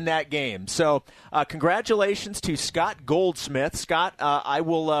Bushman in that game. So congratulations to Scott Goldsmith. Scott, I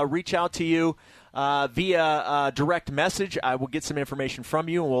will reach out to you via direct message. I will get some information from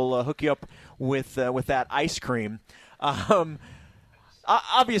you, and we'll hook you up with that ice cream.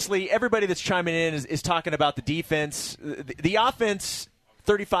 Obviously, everybody that's chiming in is talking about the defense. The offense,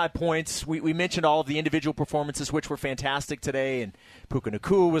 35 points. We mentioned all of the individual performances, which were fantastic today. And Puka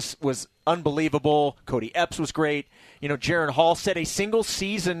Nacua was unbelievable. Cody Epps was great. You know, Jaron Hall set a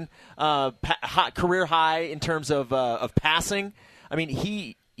single-season career high in terms of passing. I mean,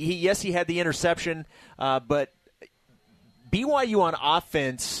 he had the interception, but BYU on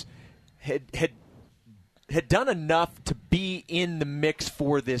offense had done enough to be in the mix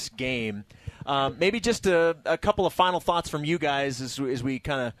for this game. Maybe just a couple of final thoughts from you guys as we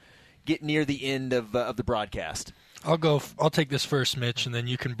kind of get near the end of the broadcast. I'll take this first, Mitch, and then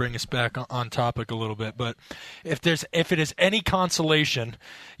you can bring us back on topic a little bit. But if it is any consolation,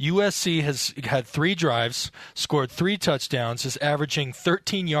 USC has had 3 drives, scored 3 touchdowns, is averaging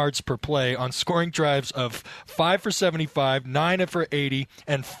 13 yards per play on scoring drives of 5 for 75, 9 for 80,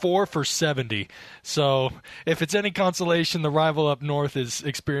 and 4 for 70. So if it's any consolation, the rival up north is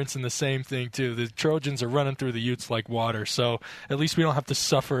experiencing the same thing too. The Trojans are running through the Utes like water. So at least we don't have to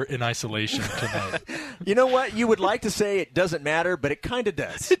suffer in isolation tonight. You know what? You would like like to say it doesn't matter, but it kind of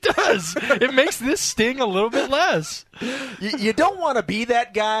does. It does. It makes this sting a little bit less. You don't want to be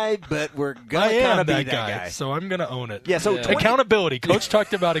that guy, but we're going to kind of be that guy. So I'm going to own it. Yeah, so accountability. Coach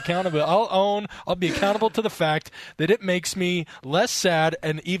talked about accountability. I'll be accountable to the fact that it makes me less sad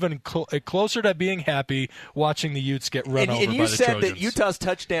and even closer to being happy watching the Utes get run over by the Trojans. And you said that Utah's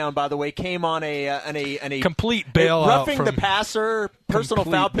touchdown, by the way, came on a complete bailout, roughing the passer, personal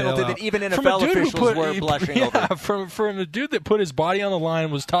foul penalty that even NFL officials were blushing over. From a dude that put his body on the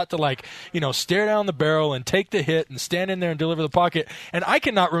line, was taught to stare down the barrel and take the hit and stand in there and deliver the pocket. And I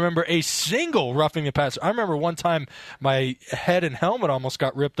cannot remember a single roughing the passer. I remember one time my head and helmet almost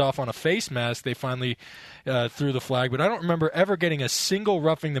got ripped off on a face mask. They finally threw the flag, but I don't remember ever getting a single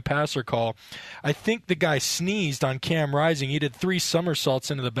roughing the passer call. I think the guy sneezed on Cam Rising. He did 3 somersaults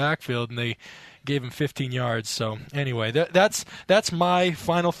into the backfield, and they gave him 15 yards. So anyway, that's my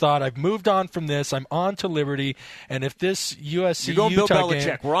final thought. I've moved on from this. I'm on to Liberty, and if this USC-Utah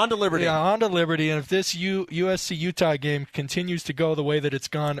game, we're on to Liberty. Yeah, on to Liberty, and if this USC-Utah game continues to go the way that it's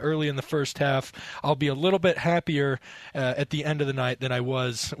gone early in the first half, I'll be a little bit happier at the end of the night than I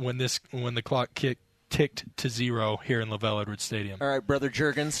was when the clock ticked to 0 here in LaVell Edwards Stadium. All right, Brother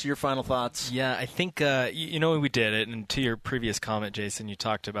Juergens, your final thoughts. Yeah, I think we did it, and to your previous comment, Jason, you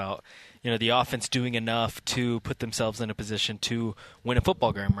talked about the offense doing enough to put themselves in a position to win a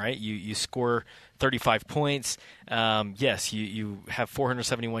football game, right? You score 35 points. Yes, you have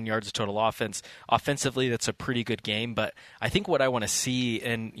 471 yards of total offense. Offensively, that's a pretty good game. But I think what I want to see,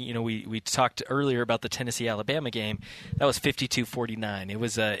 and we talked earlier about the Tennessee-Alabama game, that was 52-49.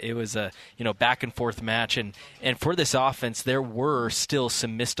 It was a back and forth match, and for this offense, there were still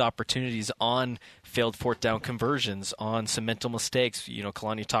some missed opportunities on failed fourth down conversions, on some mental mistakes.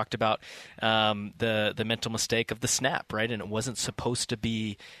 Kalani talked about the mental mistake of the snap, right? And it wasn't supposed to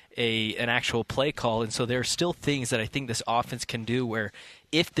be an actual play call. And so there are still things that I think this offense can do where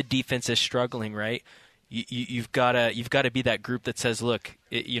if the defense is struggling, right, you've got to be that group that says, look,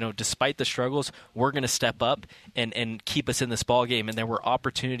 despite the struggles, we're going to step up and keep us in this ball game. And there were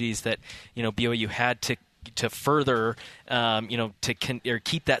opportunities that BYU had to further,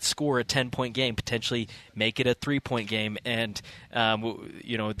 keep that score a 10-point game, potentially make it a 3-point game, and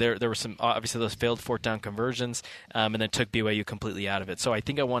there were some obviously those failed fourth down conversions, and then took BYU completely out of it. So I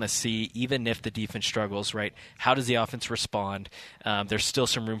think I want to see, even if the defense struggles, right, how does the offense respond? There's still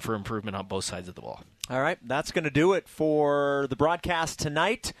some room for improvement on both sides of the ball. All right, that's going to do it for the broadcast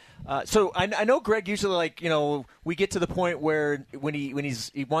tonight. So I know Greg usually we get to the point where when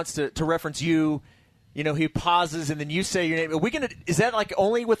he wants to reference you. He pauses and then you say your name. Are we gonna? Is that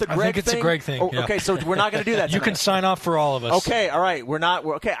only with a Greg thing? I think it's a Greg thing. Oh, yeah. Okay, so we're not going to do that tonight. You can sign off for all of us. Okay, all right. We're not.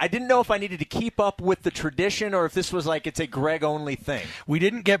 Okay, I didn't know if I needed to keep up with the tradition or if this was it's a Greg only thing. We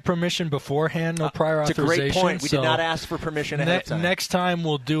didn't get permission beforehand. No prior authorization. It's a great point. We did not ask for permission ahead of time. Next time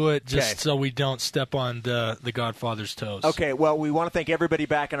we'll do it just so we don't step on the Godfather's toes. Okay. Well, we want to thank everybody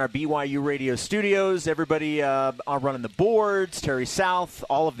back in our BYU Radio studios. Everybody are running the boards. Terry South,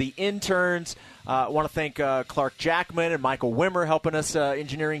 all of the interns. I want to thank Clark Jackman and Michael Wimmer helping us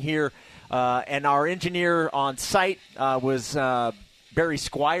engineering here. And our engineer on site was Barry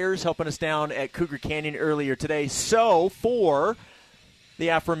Squires helping us down at Cougar Canyon earlier today. So for the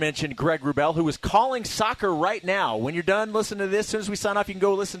aforementioned Greg Wrubell, who is calling soccer right now. When you're done listening to this, as soon as we sign off, you can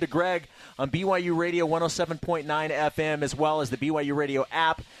go listen to Greg on BYU Radio 107.9 FM, as well as the BYU Radio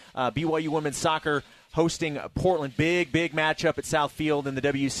app. BYU Women's Soccer hosting Portland. Big matchup at Southfield in the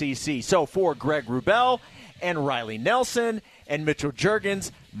WCC. So for Greg Wrubell and Riley Nelson and Mitchell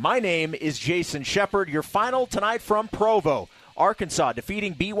Juergens, my name is Jason Shepard. Your final tonight from Provo. Arkansas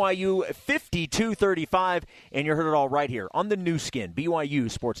defeating BYU 52-35, and you heard it all right here on the new skin,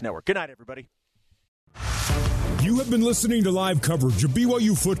 BYU Sports Network. Good night, everybody. You have been listening to live coverage of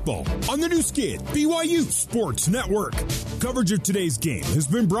BYU football on the new skin, BYU Sports Network. Coverage of today's game has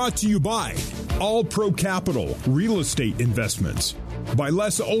been brought to you by All Pro Capital Real Estate Investments, by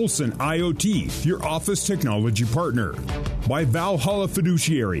Les Olson IoT, your office technology partner, by Valhalla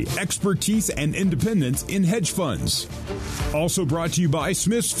Fiduciary, expertise and independence in hedge funds. Also brought to you by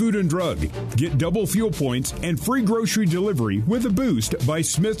Smith's Food and Drug. Get double fuel points and free grocery delivery with a boost by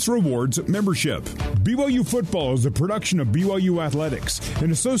Smith's Rewards membership. BYU Football is a production of BYU Athletics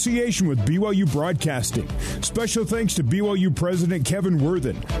in association with BYU Broadcasting. Special thanks to BYU President Kevin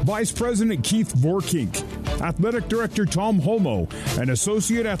Worthen, Vice President Keith Vorkink, Athletic Director Tom Holmo, and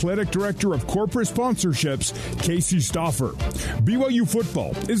Associate Athletic Director of Corporate Sponsorships, Casey Stauffer. BYU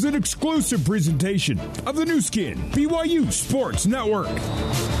Football is an exclusive presentation of the new skin, BYU Sports Network.